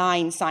grade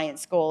 9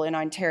 science goal in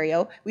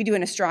Ontario. We do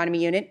an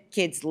astronomy unit.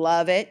 Kids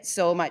love it.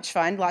 So much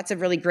fun. Lots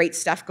of really great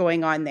stuff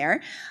going on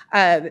there.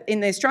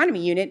 In the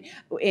astronomy unit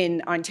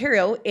in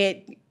Ontario,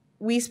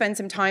 we spend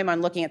some time on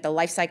looking at the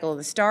life cycle of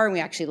the star, and we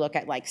actually look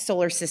at like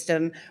solar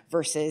system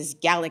versus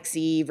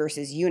galaxy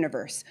versus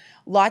universe.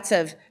 Lots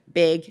of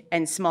big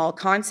and small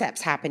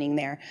concepts happening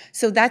there.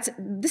 So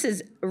this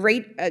is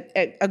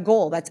a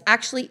goal that's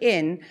actually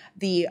in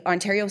the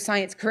Ontario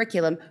Science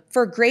curriculum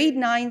for grade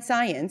 9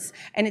 science,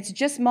 and it's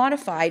just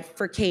modified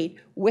for Kate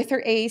with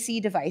her AAC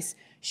device.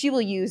 She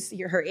will use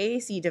her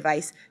AAC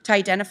device to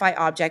identify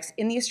objects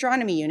in the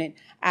astronomy unit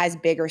as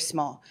big or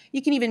small.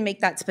 You can even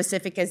make that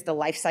specific as the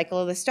life cycle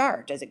of the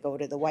star. Does it go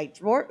to the white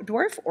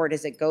dwarf, or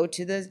does it go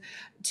to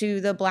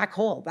the black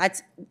hole?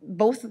 That's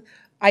both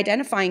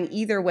identifying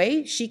either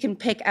way. She can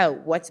pick out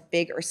what's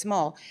big or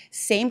small.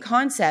 Same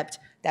concept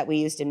that we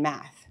used in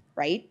math,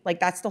 right? Like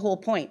that's the whole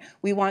point.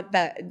 We want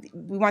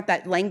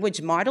that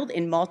language modeled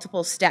in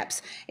multiple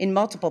steps, in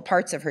multiple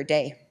parts of her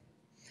day.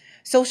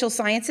 Social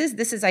sciences,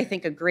 this is, I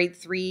think, a grade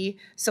 3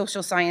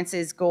 social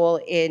sciences goal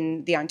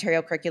in the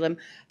Ontario curriculum.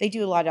 They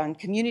do a lot on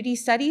community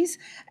studies,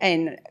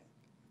 and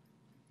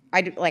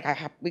we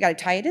got to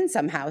tie it in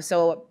somehow.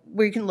 So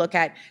we can look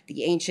at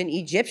the ancient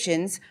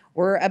Egyptians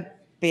were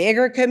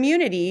bigger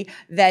community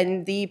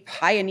than the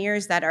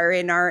pioneers that are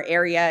in our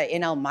area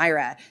in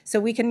Elmira. So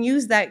we can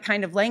use that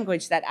kind of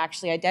language that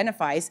actually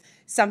identifies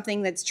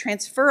something that's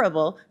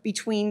transferable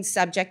between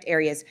subject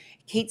areas.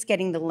 Kate's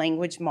getting the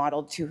language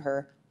modeled to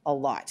her a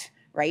lot,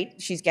 right?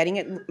 She's getting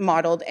it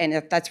modeled,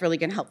 and that's really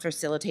going to help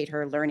facilitate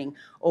her learning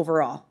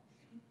overall.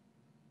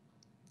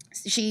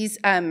 She's,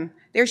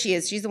 there she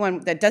is. She's the one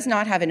that does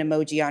not have an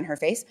emoji on her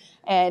face.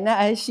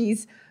 And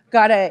she's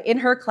got in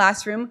her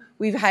classroom,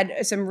 we've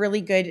had some really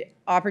good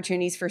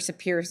opportunities for some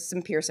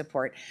peer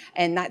support.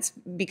 And that's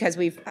because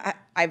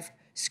I've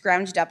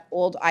scrounged up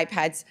old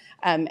iPads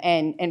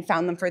and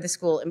found them for the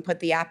school and put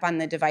the app on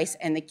the device,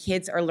 and the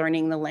kids are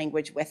learning the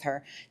language with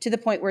her to the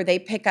point where they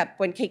pick up,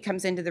 when Kate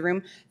comes into the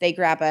room, they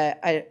grab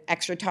a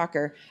extra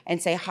talker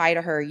and say hi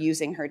to her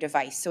using her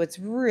device. So it's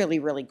really,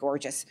 really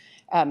gorgeous.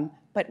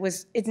 But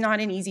it's not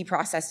an easy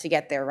process to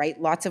get there, right?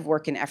 Lots of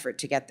work and effort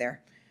to get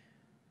there.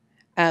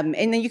 And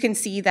then you can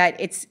see that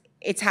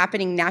it's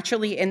happening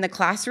naturally in the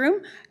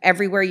classroom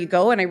everywhere you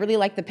go. And I really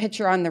like the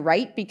picture on the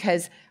right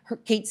because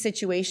Kate's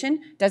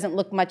situation doesn't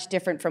look much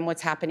different from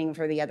what's happening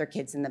for the other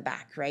kids in the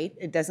back, right?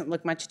 It doesn't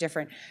look much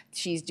different.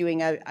 She's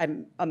doing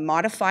a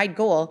modified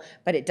goal,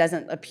 but it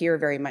doesn't appear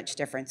very much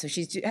different. So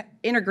she's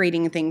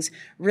integrating things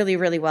really,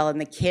 really well. And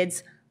the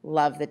kids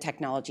love the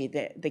technology.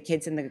 The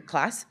kids in the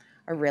class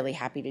are really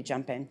happy to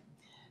jump in.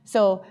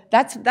 So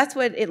that's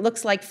what it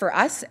looks like for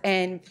us.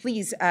 And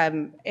please,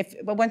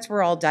 but once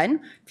we're all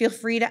done, feel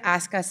free to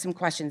ask us some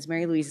questions.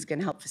 Mary-Louise is going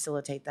to help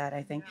facilitate that,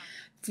 I think.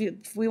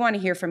 We want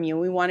to hear from you.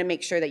 We want to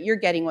make sure that you're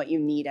getting what you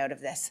need out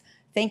of this.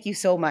 Thank you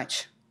so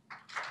much.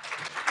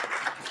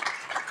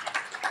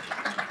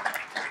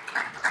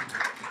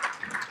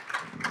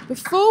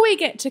 Before we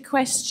get to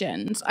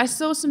questions, I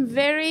saw some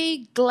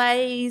very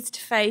glazed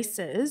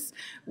faces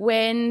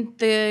when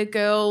the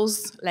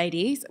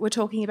ladies, were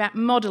talking about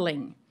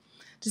modelling.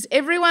 Does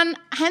everyone,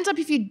 hands up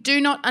if you do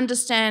not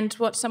understand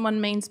what someone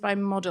means by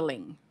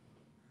modelling?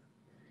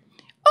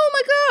 Oh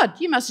my God,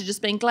 you must have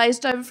just been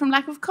glazed over from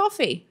lack of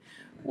coffee.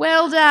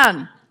 Well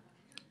done.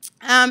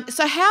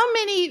 So how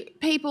many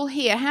people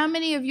here, how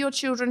many of your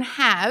children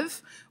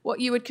have what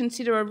you would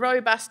consider a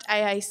robust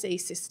AAC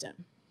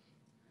system?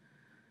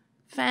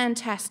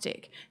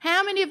 Fantastic.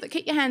 How many of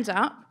keep your hands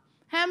up,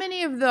 how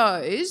many of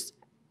those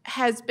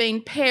has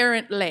been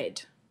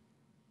parent-led?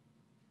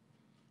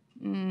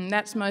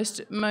 That's most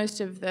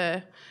of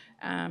the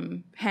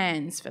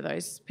hands for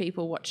those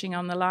people watching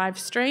on the live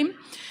stream.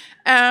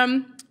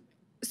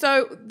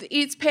 So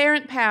it's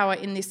parent power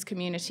in this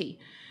community.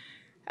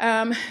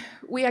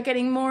 We are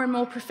getting more and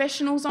more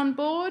professionals on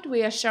board.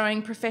 We are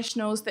showing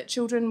professionals that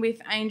children with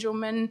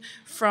Angelman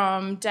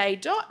from day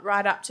dot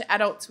right up to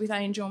adults with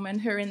Angelman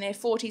who are in their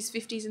 40s,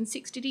 50s and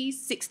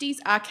 60s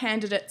are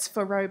candidates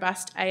for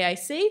robust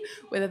AAC,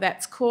 whether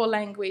that's core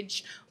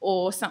language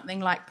or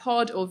something like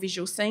POD or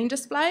visual scene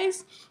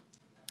displays.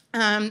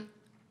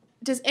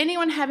 Does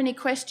anyone have any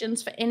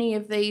questions for any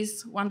of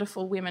these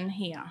wonderful women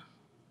here?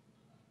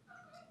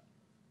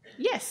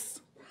 Yes.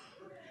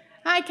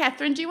 Hi,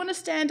 Catherine. Do you want to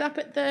stand up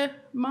at the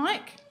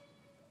mic?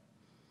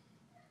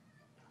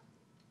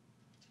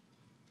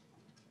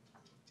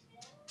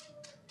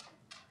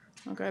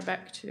 I'll go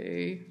back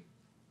to...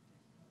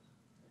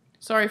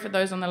 Sorry for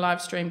those on the live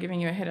stream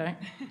giving you a headache.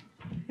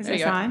 Is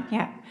this on?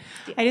 Yeah.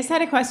 I just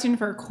had a question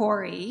for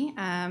Cori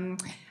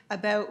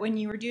about when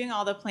you were doing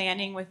all the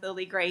planning with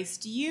Lily Grace.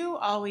 Do you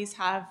always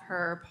have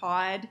her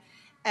pod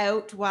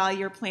out while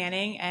you're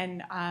planning?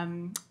 And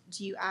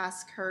do you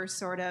ask her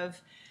sort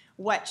of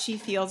what she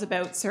feels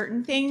about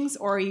certain things,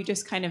 or are you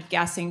just kind of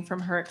guessing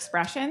from her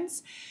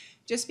expressions?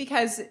 Just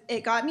because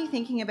it got me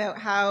thinking about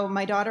how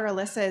my daughter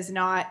Alyssa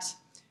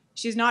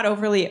she's not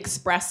overly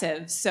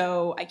expressive,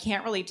 so I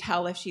can't really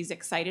tell if she's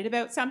excited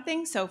about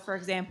something. So for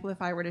example,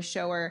 if I were to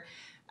show her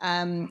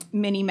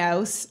Minnie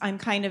Mouse, I'm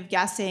kind of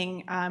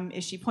guessing,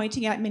 is she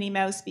pointing at Minnie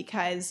Mouse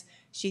because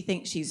she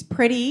thinks she's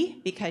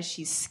pretty, because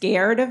she's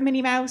scared of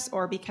Minnie Mouse,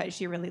 or because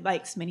she really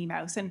likes Minnie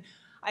Mouse? And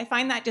I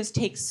find that just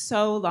takes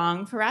so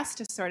long for us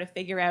to sort of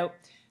figure out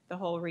the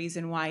whole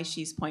reason why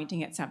she's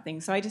pointing at something.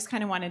 So I just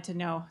kind of wanted to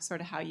know sort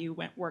of how you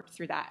worked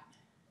through that.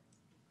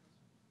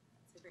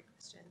 That's a great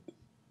question.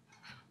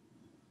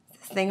 Is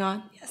this thing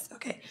on? Yes,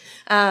 okay.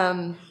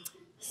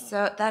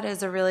 So that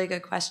is a really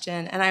good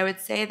question. And I would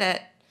say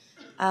that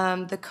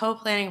the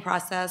co-planning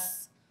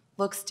process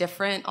looks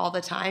different all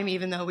the time,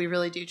 even though we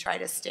really do try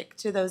to stick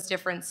to those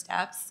different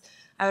steps.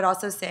 I would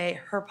also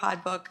say her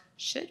pod book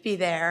should be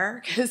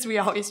there because we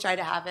always try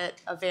to have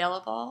it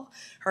available,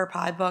 her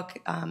pod book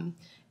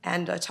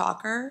and a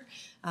talker.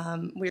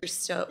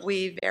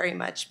 We very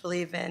much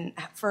believe in,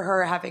 for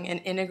her, having an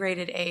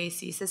integrated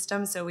AAC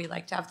system, so we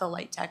like to have the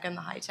light tech and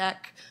the high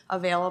tech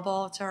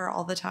available to her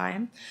all the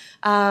time.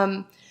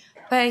 But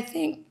I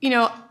think,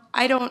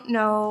 I don't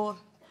know,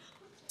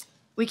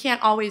 we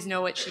can't always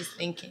know what she's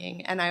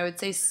thinking, and I would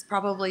say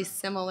probably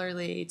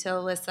similarly to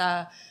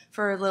Alyssa,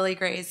 for Lily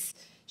Grace,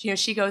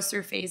 she goes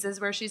through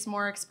phases where she's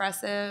more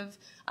expressive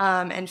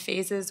and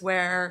phases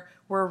where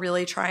we're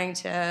really trying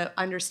to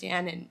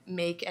understand and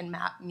make and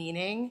map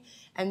meaning.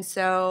 And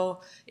so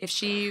if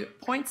she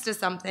points to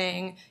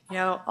something,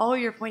 oh,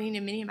 you're pointing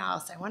to Minnie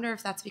Mouse. I wonder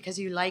if that's because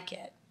you like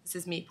it. This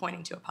is me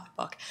pointing to a pot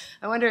book.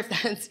 I wonder if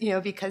that's,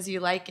 because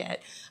you like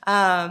it.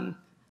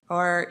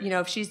 Or,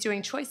 if she's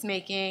doing choice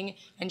making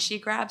and she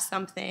grabs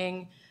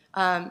something,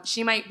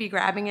 she might be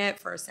grabbing it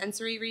for a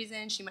sensory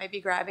reason. She might be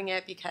grabbing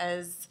it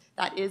because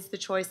that is the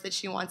choice that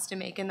she wants to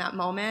make in that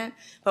moment.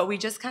 But we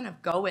just kind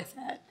of go with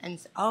it and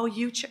say, oh,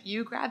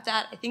 you grabbed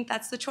that. I think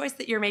that's the choice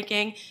that you're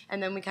making.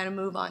 And then we kind of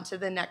move on to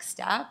the next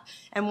step.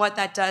 And what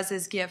that does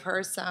is give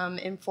her some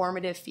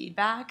informative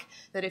feedback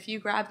that if you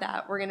grab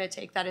that, we're going to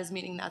take that as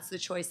meaning that's the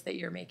choice that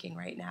you're making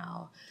right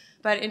now.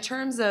 But in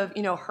terms of,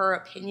 her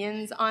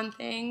opinions on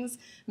things,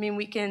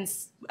 we can,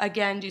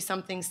 again, do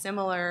something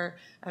similar.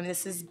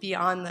 This is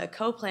beyond the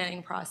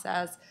co-planning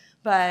process,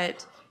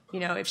 but,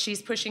 if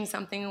she's pushing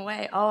something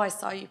away, oh, I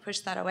saw you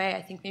push that away.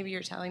 I think maybe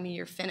you're telling me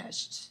you're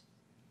finished.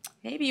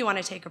 Maybe you want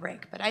to take a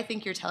break, but I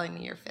think you're telling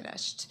me you're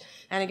finished.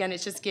 And again,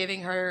 it's just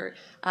giving her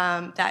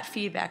that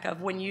feedback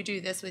of when you do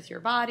this with your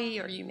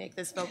body or you make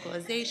this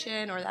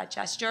vocalization or that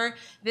gesture,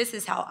 this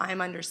is how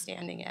I'm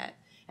understanding it.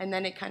 And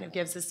then it kind of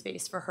gives a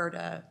space for her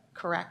to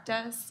correct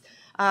us.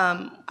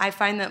 I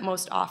find that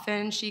most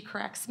often she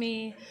corrects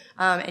me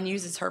and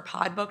uses her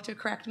pod book to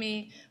correct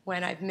me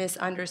when I've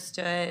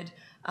misunderstood.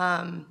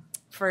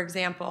 For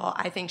example,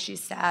 I think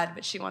she's sad,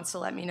 but she wants to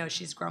let me know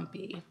she's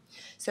grumpy.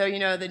 So,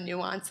 the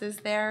nuances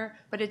there,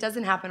 but it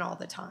doesn't happen all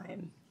the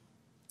time.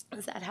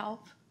 Does that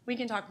help? We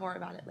can talk more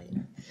about it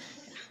later.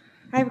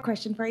 I have a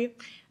question for you.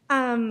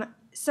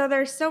 So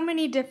there's so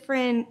many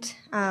different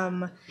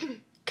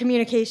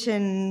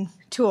communication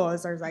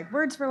tools. There's like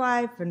Words for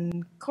Life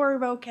and Core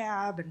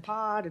Vocab and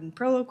Pod and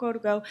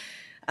Proloquo.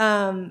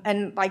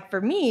 And like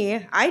for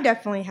me, I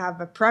definitely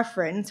have a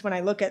preference when I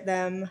look at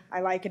them.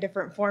 I like a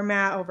different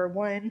format over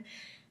one.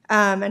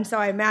 And so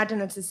I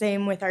imagine it's the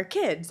same with our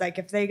kids. Like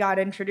if they got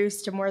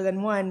introduced to more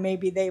than one,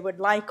 maybe they would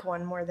like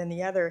one more than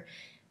the other.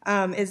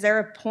 Is there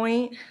a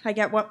point, like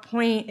at what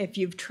point, if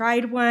you've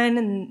tried one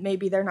and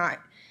maybe they're not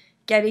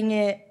getting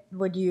it,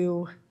 would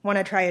you want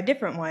to try a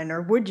different one?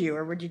 Or would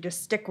you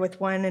just stick with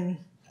one and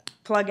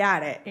plug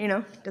at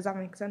it? Does that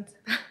make sense?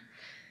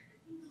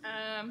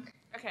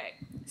 Okay,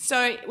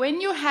 so when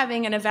you're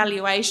having an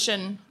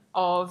evaluation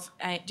of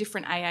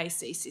different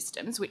AAC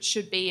systems, which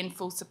should be in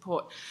full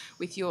support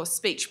with your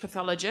speech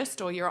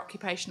pathologist or your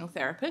occupational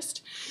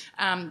therapist,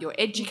 your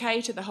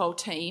educator, the whole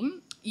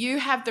team, you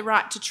have the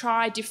right to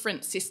try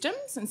different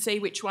systems and see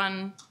which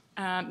one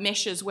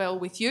meshes well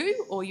with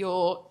you or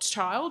your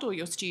child or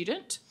your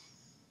student.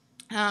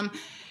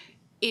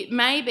 It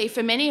may be,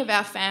 for many of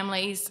our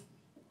families,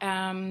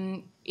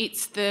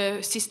 it's the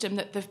system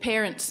that the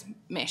parents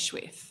mesh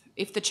with.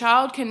 If the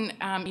child can,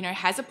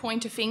 has a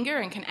pointer finger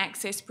and can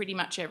access pretty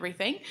much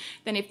everything,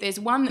 then if there's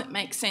one that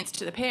makes sense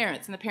to the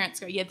parents and the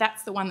parents go, yeah,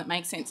 that's the one that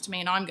makes sense to me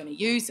and I'm going to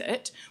use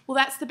it, well,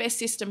 that's the best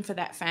system for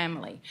that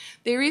family.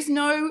 There is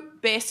no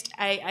best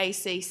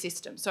AAC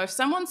system. So if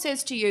someone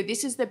says to you,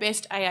 this is the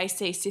best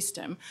AAC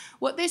system,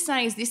 what they're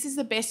saying is this is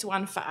the best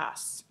one for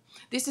us.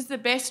 This is the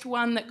best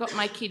one that got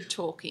my kid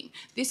talking.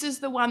 This is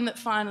the one that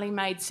finally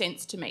made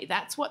sense to me.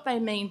 That's what they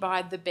mean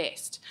by the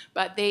best.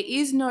 But there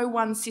is no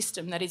one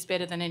system that is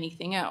better than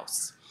anything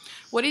else.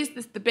 What is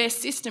the best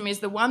system is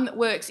the one that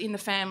works in the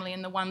family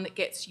and the one that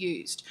gets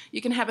used.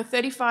 You can have a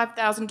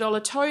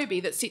 $35,000 Toby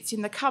that sits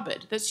in the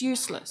cupboard that's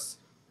useless.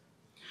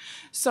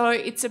 So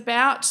it's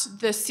about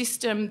the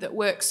system that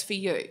works for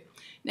you.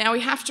 Now,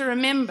 we have to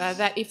remember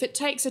that if it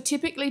takes a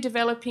typically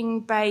developing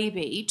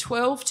baby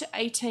 12 to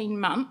 18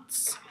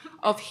 months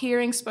of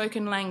hearing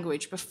spoken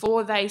language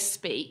before they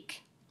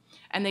speak,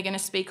 and they're going to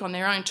speak on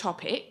their own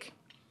topic,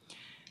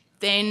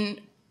 then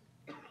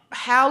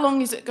how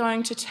long is it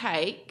going to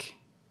take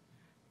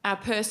a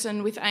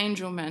person with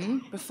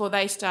Angelman before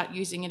they start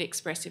using it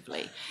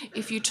expressively?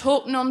 If you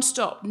talk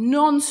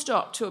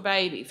non-stop to a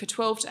baby for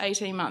 12 to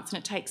 18 months, and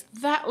it takes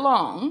that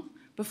long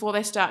before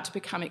they start to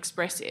become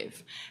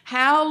expressive,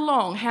 how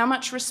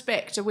much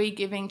respect are we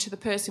giving to the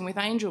person with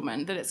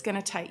Angelman that it's going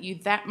to take you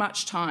that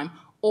much time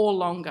or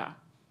longer?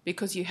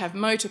 Because you have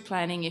motor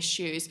planning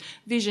issues,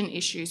 vision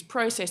issues,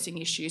 processing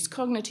issues,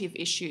 cognitive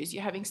issues,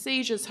 you're having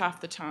seizures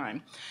half the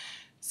time.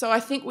 So I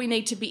think we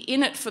need to be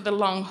in it for the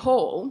long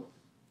haul,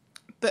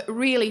 but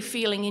really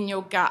feeling in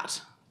your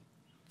gut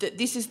that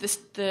this is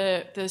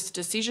this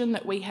decision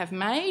that we have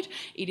made.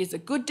 It is a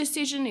good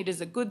decision, it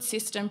is a good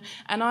system,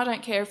 and I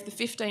don't care if the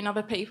 15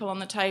 other people on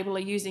the table are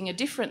using a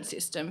different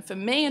system. For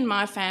me and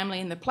my family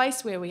in the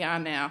place where we are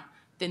now,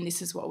 then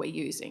this is what we're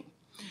using.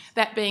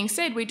 That being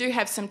said, we do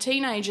have some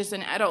teenagers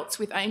and adults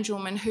with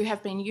Angelman who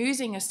have been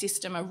using a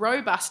system, a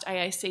robust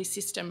AAC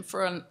system,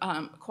 for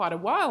quite a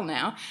while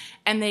now,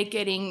 and they're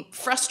getting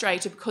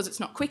frustrated because it's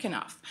not quick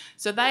enough.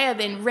 So they are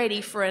then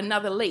ready for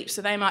another leap.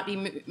 So they might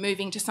be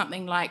moving to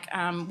something like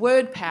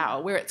word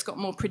power, where it's got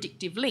more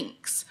predictive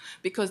links,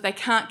 because they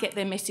can't get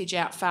their message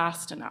out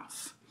fast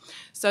enough.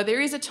 So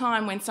there is a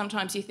time when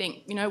sometimes you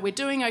think, you know, we're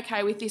doing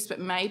okay with this, but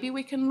maybe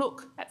we can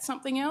look at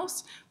something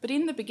else. But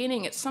in the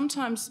beginning, it's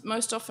sometimes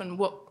most often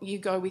what you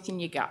go with in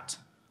your gut.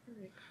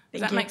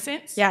 Does that make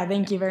sense? Yeah,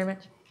 thank you very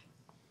much.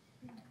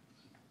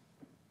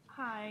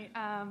 Hi,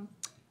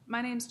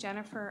 my name's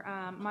Jennifer.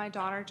 My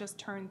daughter just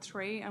turned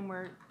 3 and we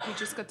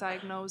just got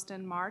diagnosed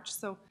in March,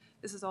 so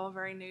this is all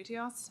very new to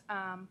us.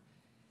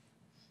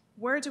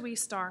 Where do we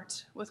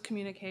start with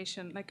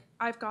communication? Like,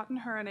 I've gotten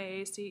her an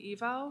AAC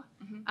eval,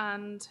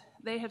 and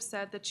they have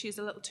said that she's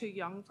a little too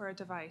young for a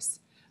device,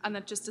 and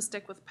that just to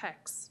stick with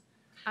PECs.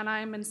 And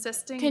I'm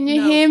insisting. Can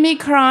you hear me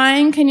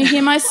crying? Can you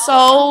hear my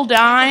soul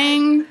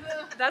dying?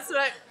 That's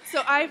what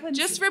so I've been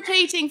just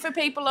repeating for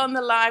people on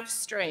the live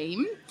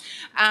stream.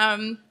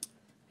 That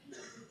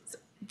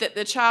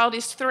the child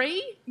is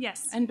 3.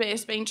 Yes. And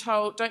has been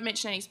told, don't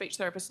mention any speech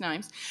therapist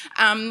names.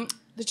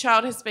 The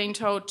child has been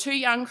told too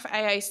young for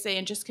AAC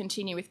and just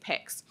continue with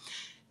PECs.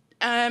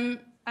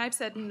 I've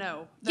said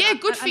no. Yeah,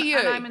 good for you.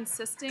 And I'm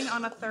insisting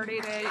on a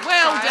 30-day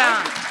Well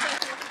trial. done.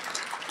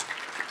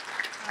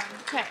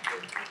 Okay.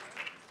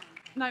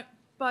 No,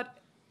 but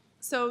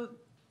so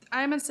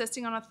I'm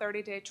insisting on a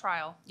 30-day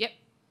trial. Yep.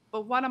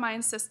 But what am I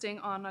insisting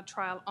on a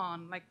trial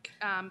on? Like,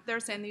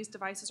 they're saying these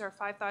devices are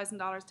 $5,000,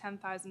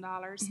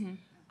 $10,000,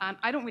 and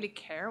I don't really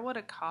care what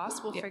it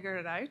costs. We'll figure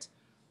it out.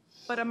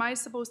 But am I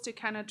supposed to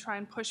kind of try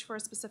and push for a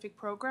specific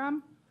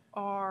program,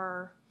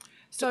 or?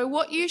 So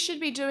what you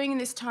should be doing in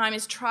this time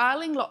is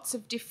trialling lots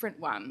of different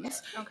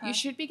ones. Okay. You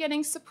should be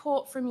getting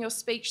support from your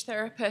speech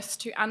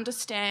therapist to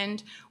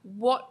understand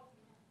what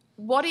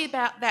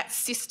about that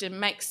system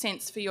makes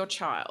sense for your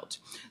child.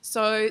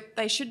 So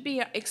they should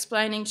be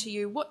explaining to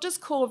you, what does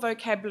core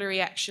vocabulary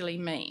actually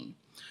mean?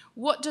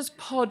 What does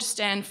POD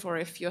stand for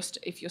if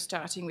you're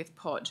starting with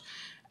POD?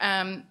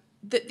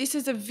 That this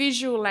is a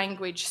visual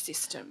language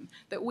system,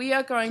 that we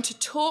are going to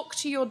talk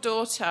to your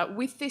daughter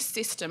with this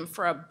system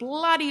for a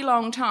bloody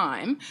long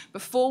time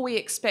before we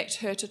expect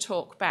her to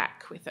talk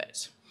back with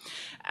it.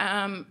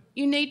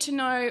 You need to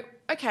know,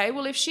 okay,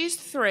 well, if she's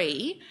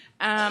 3,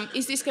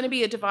 is this going to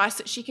be a device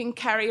that she can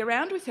carry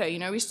around with her? You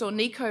know, we saw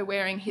Nico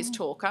wearing his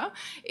talker.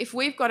 If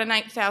we've got an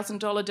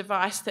 $8,000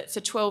 device that's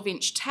a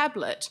 12-inch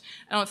tablet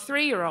on a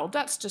 3-year-old,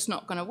 that's just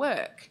not going to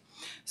work.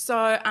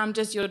 So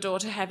does your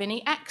daughter have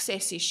any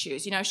access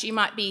issues? You know, she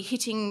might be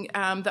hitting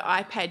the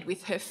iPad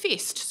with her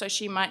fist, so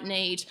she might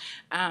need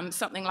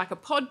something like a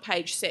pod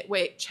page set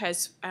which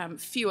has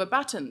fewer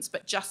buttons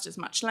but just as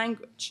much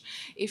language.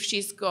 If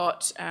she's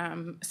got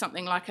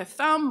something like a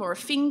thumb or a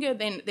finger,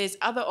 then there's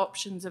other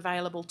options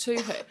available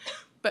to her.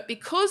 But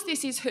because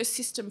this is her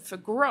system for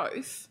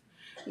growth,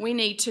 we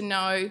need to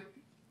know,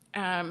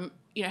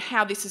 you know,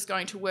 how this is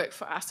going to work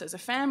for us as a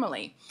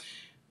family.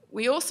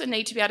 We also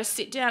need to be able to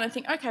sit down and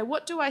think, okay,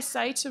 what do I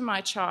say to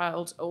my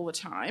child all the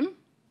time?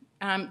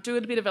 Do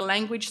a bit of a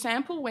language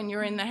sample when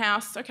you're in the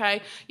house.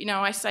 Okay, you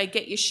know, I say,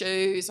 get your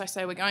shoes. I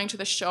say, we're going to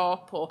the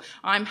shop, or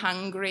I'm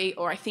hungry,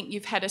 or I think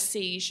you've had a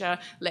seizure.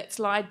 Let's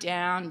lie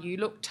down. You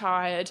look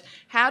tired.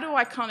 How do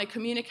I kind of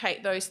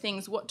communicate those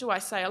things? What do I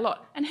say a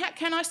lot? And how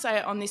can I say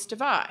it on this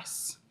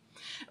device?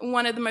 And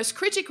one of the most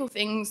critical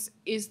things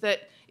is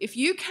that if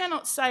you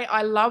cannot say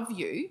I love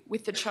you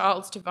with the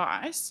child's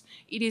device,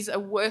 it is a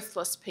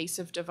worthless piece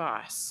of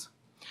device,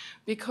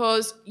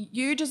 because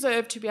you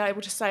deserve to be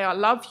able to say I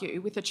love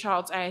you with a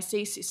child's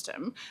AAC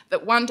system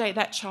that one day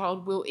that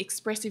child will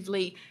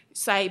expressively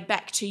say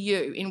back to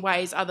you in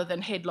ways other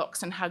than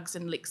headlocks and hugs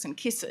and licks and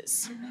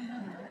kisses.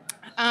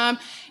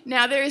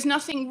 Now, there is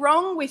nothing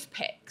wrong with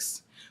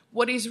PECs.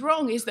 What is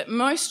wrong is that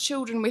most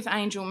children with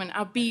Angelman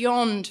are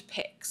beyond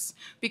PECs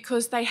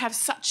because they have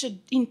such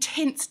an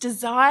intense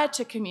desire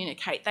to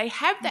communicate. They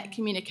have that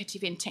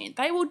communicative intent.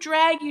 They will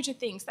drag you to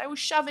things. They will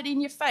shove it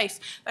in your face.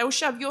 They will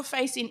shove your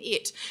face in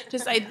it to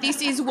say, this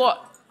is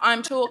what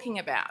I'm talking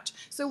about.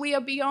 So we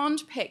are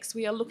beyond PECs.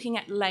 We are looking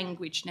at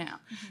language now.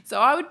 So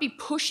I would be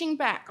pushing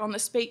back on the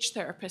speech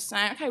therapist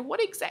saying, okay,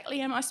 what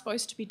exactly am I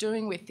supposed to be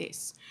doing with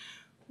this?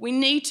 We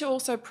need to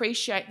also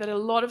appreciate that a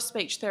lot of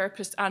speech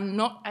therapists are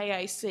not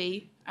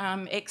AAC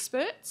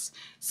experts.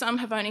 Some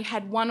have only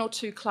had 1 or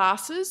 2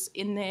 classes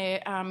in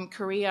their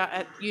career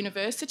at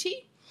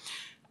university.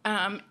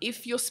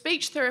 If your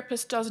speech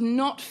therapist does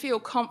not feel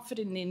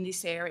confident in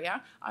this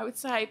area, I would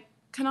say,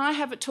 can I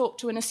have a talk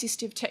to an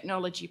assistive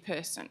technology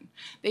person?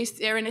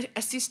 They're an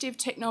assistive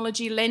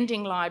technology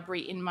lending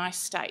library in my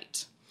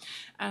state.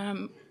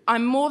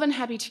 I'm more than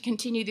happy to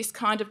continue this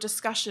kind of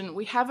discussion.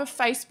 We have a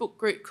Facebook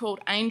group called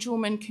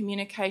Angelman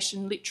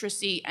Communication,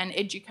 Literacy and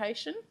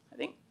Education, I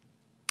think.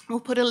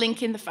 We'll put a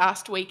link in the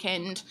Fast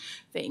Weekend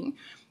thing.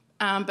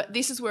 But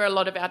this is where a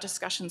lot of our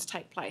discussions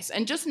take place.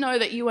 And just know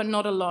that you are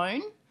not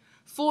alone.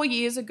 4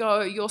 years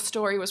ago, your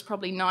story was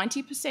probably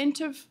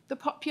 90% of the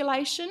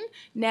population.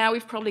 Now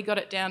we've probably got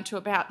it down to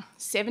about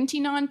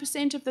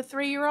 79% of the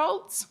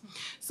 3-year-olds.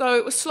 So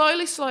it was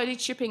slowly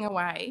chipping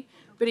away.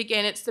 But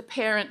again, it's the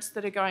parents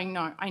that are going,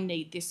 no, I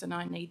need this and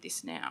I need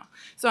this now.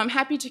 So I'm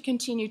happy to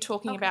continue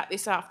talking about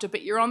this after,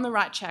 but you're on the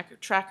right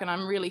track and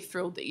I'm really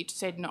thrilled that you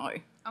said no.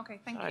 Okay,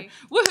 thank you.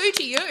 Woohoo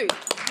to you.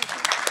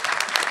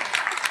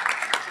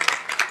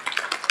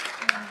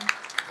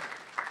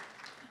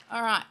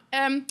 All right.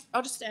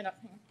 I'll just stand up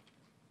here.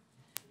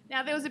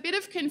 Now, there was a bit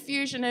of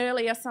confusion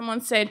earlier.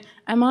 Someone said,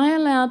 am I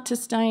allowed to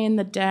stay in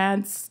the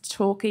dad's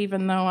talk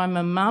even though I'm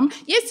a mum?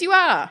 Yes, you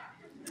are.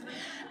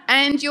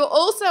 And you're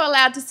also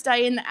allowed to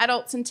stay in the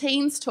adults and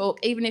teens talk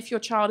even if your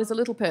child is a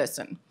little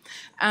person,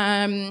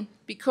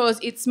 because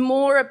it's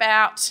more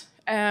about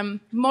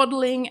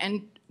modelling,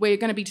 and we're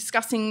going to be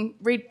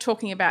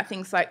talking about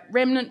things like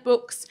remnant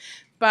books,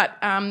 but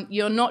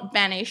you're not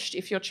banished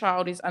if your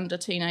child is under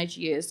teenage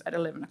years at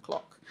 11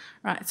 o'clock.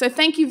 Right, so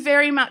thank you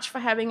very much for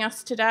having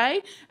us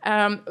today.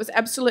 It was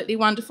absolutely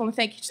wonderful, and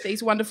thank you to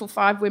these wonderful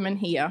 5 women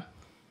here.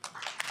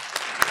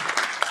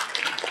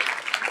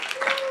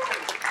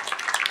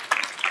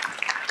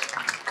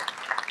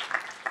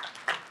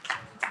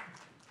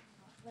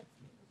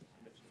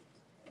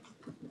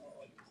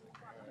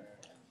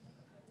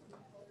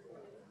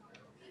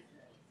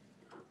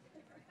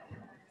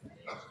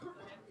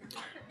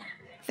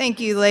 Thank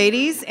you,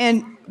 ladies.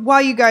 And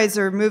while you guys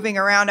are moving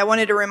around, I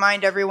wanted to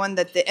remind everyone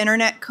that the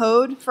internet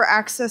code for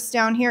access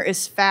down here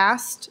is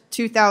FAST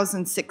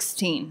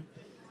 2016.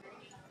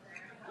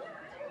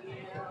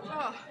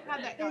 Oh,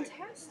 how'd that go?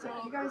 Fantastic.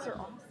 You guys are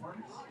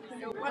awesome.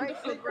 You're a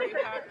wonderful group,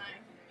 aren't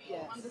they?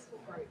 Yes. Wonderful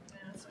group.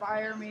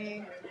 Inspire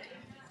me.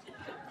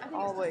 I think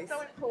Always. it's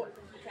so important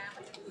for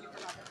families to hear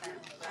from other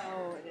families.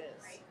 Oh, it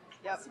is.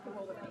 Yep. Sick of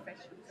all the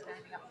professionals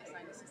standing up and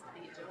saying this is the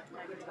need to it,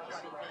 maybe not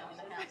bloody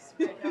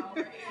clean in the house,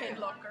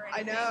 headlock or anything.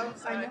 I know.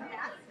 So, I know.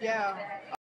 Yeah.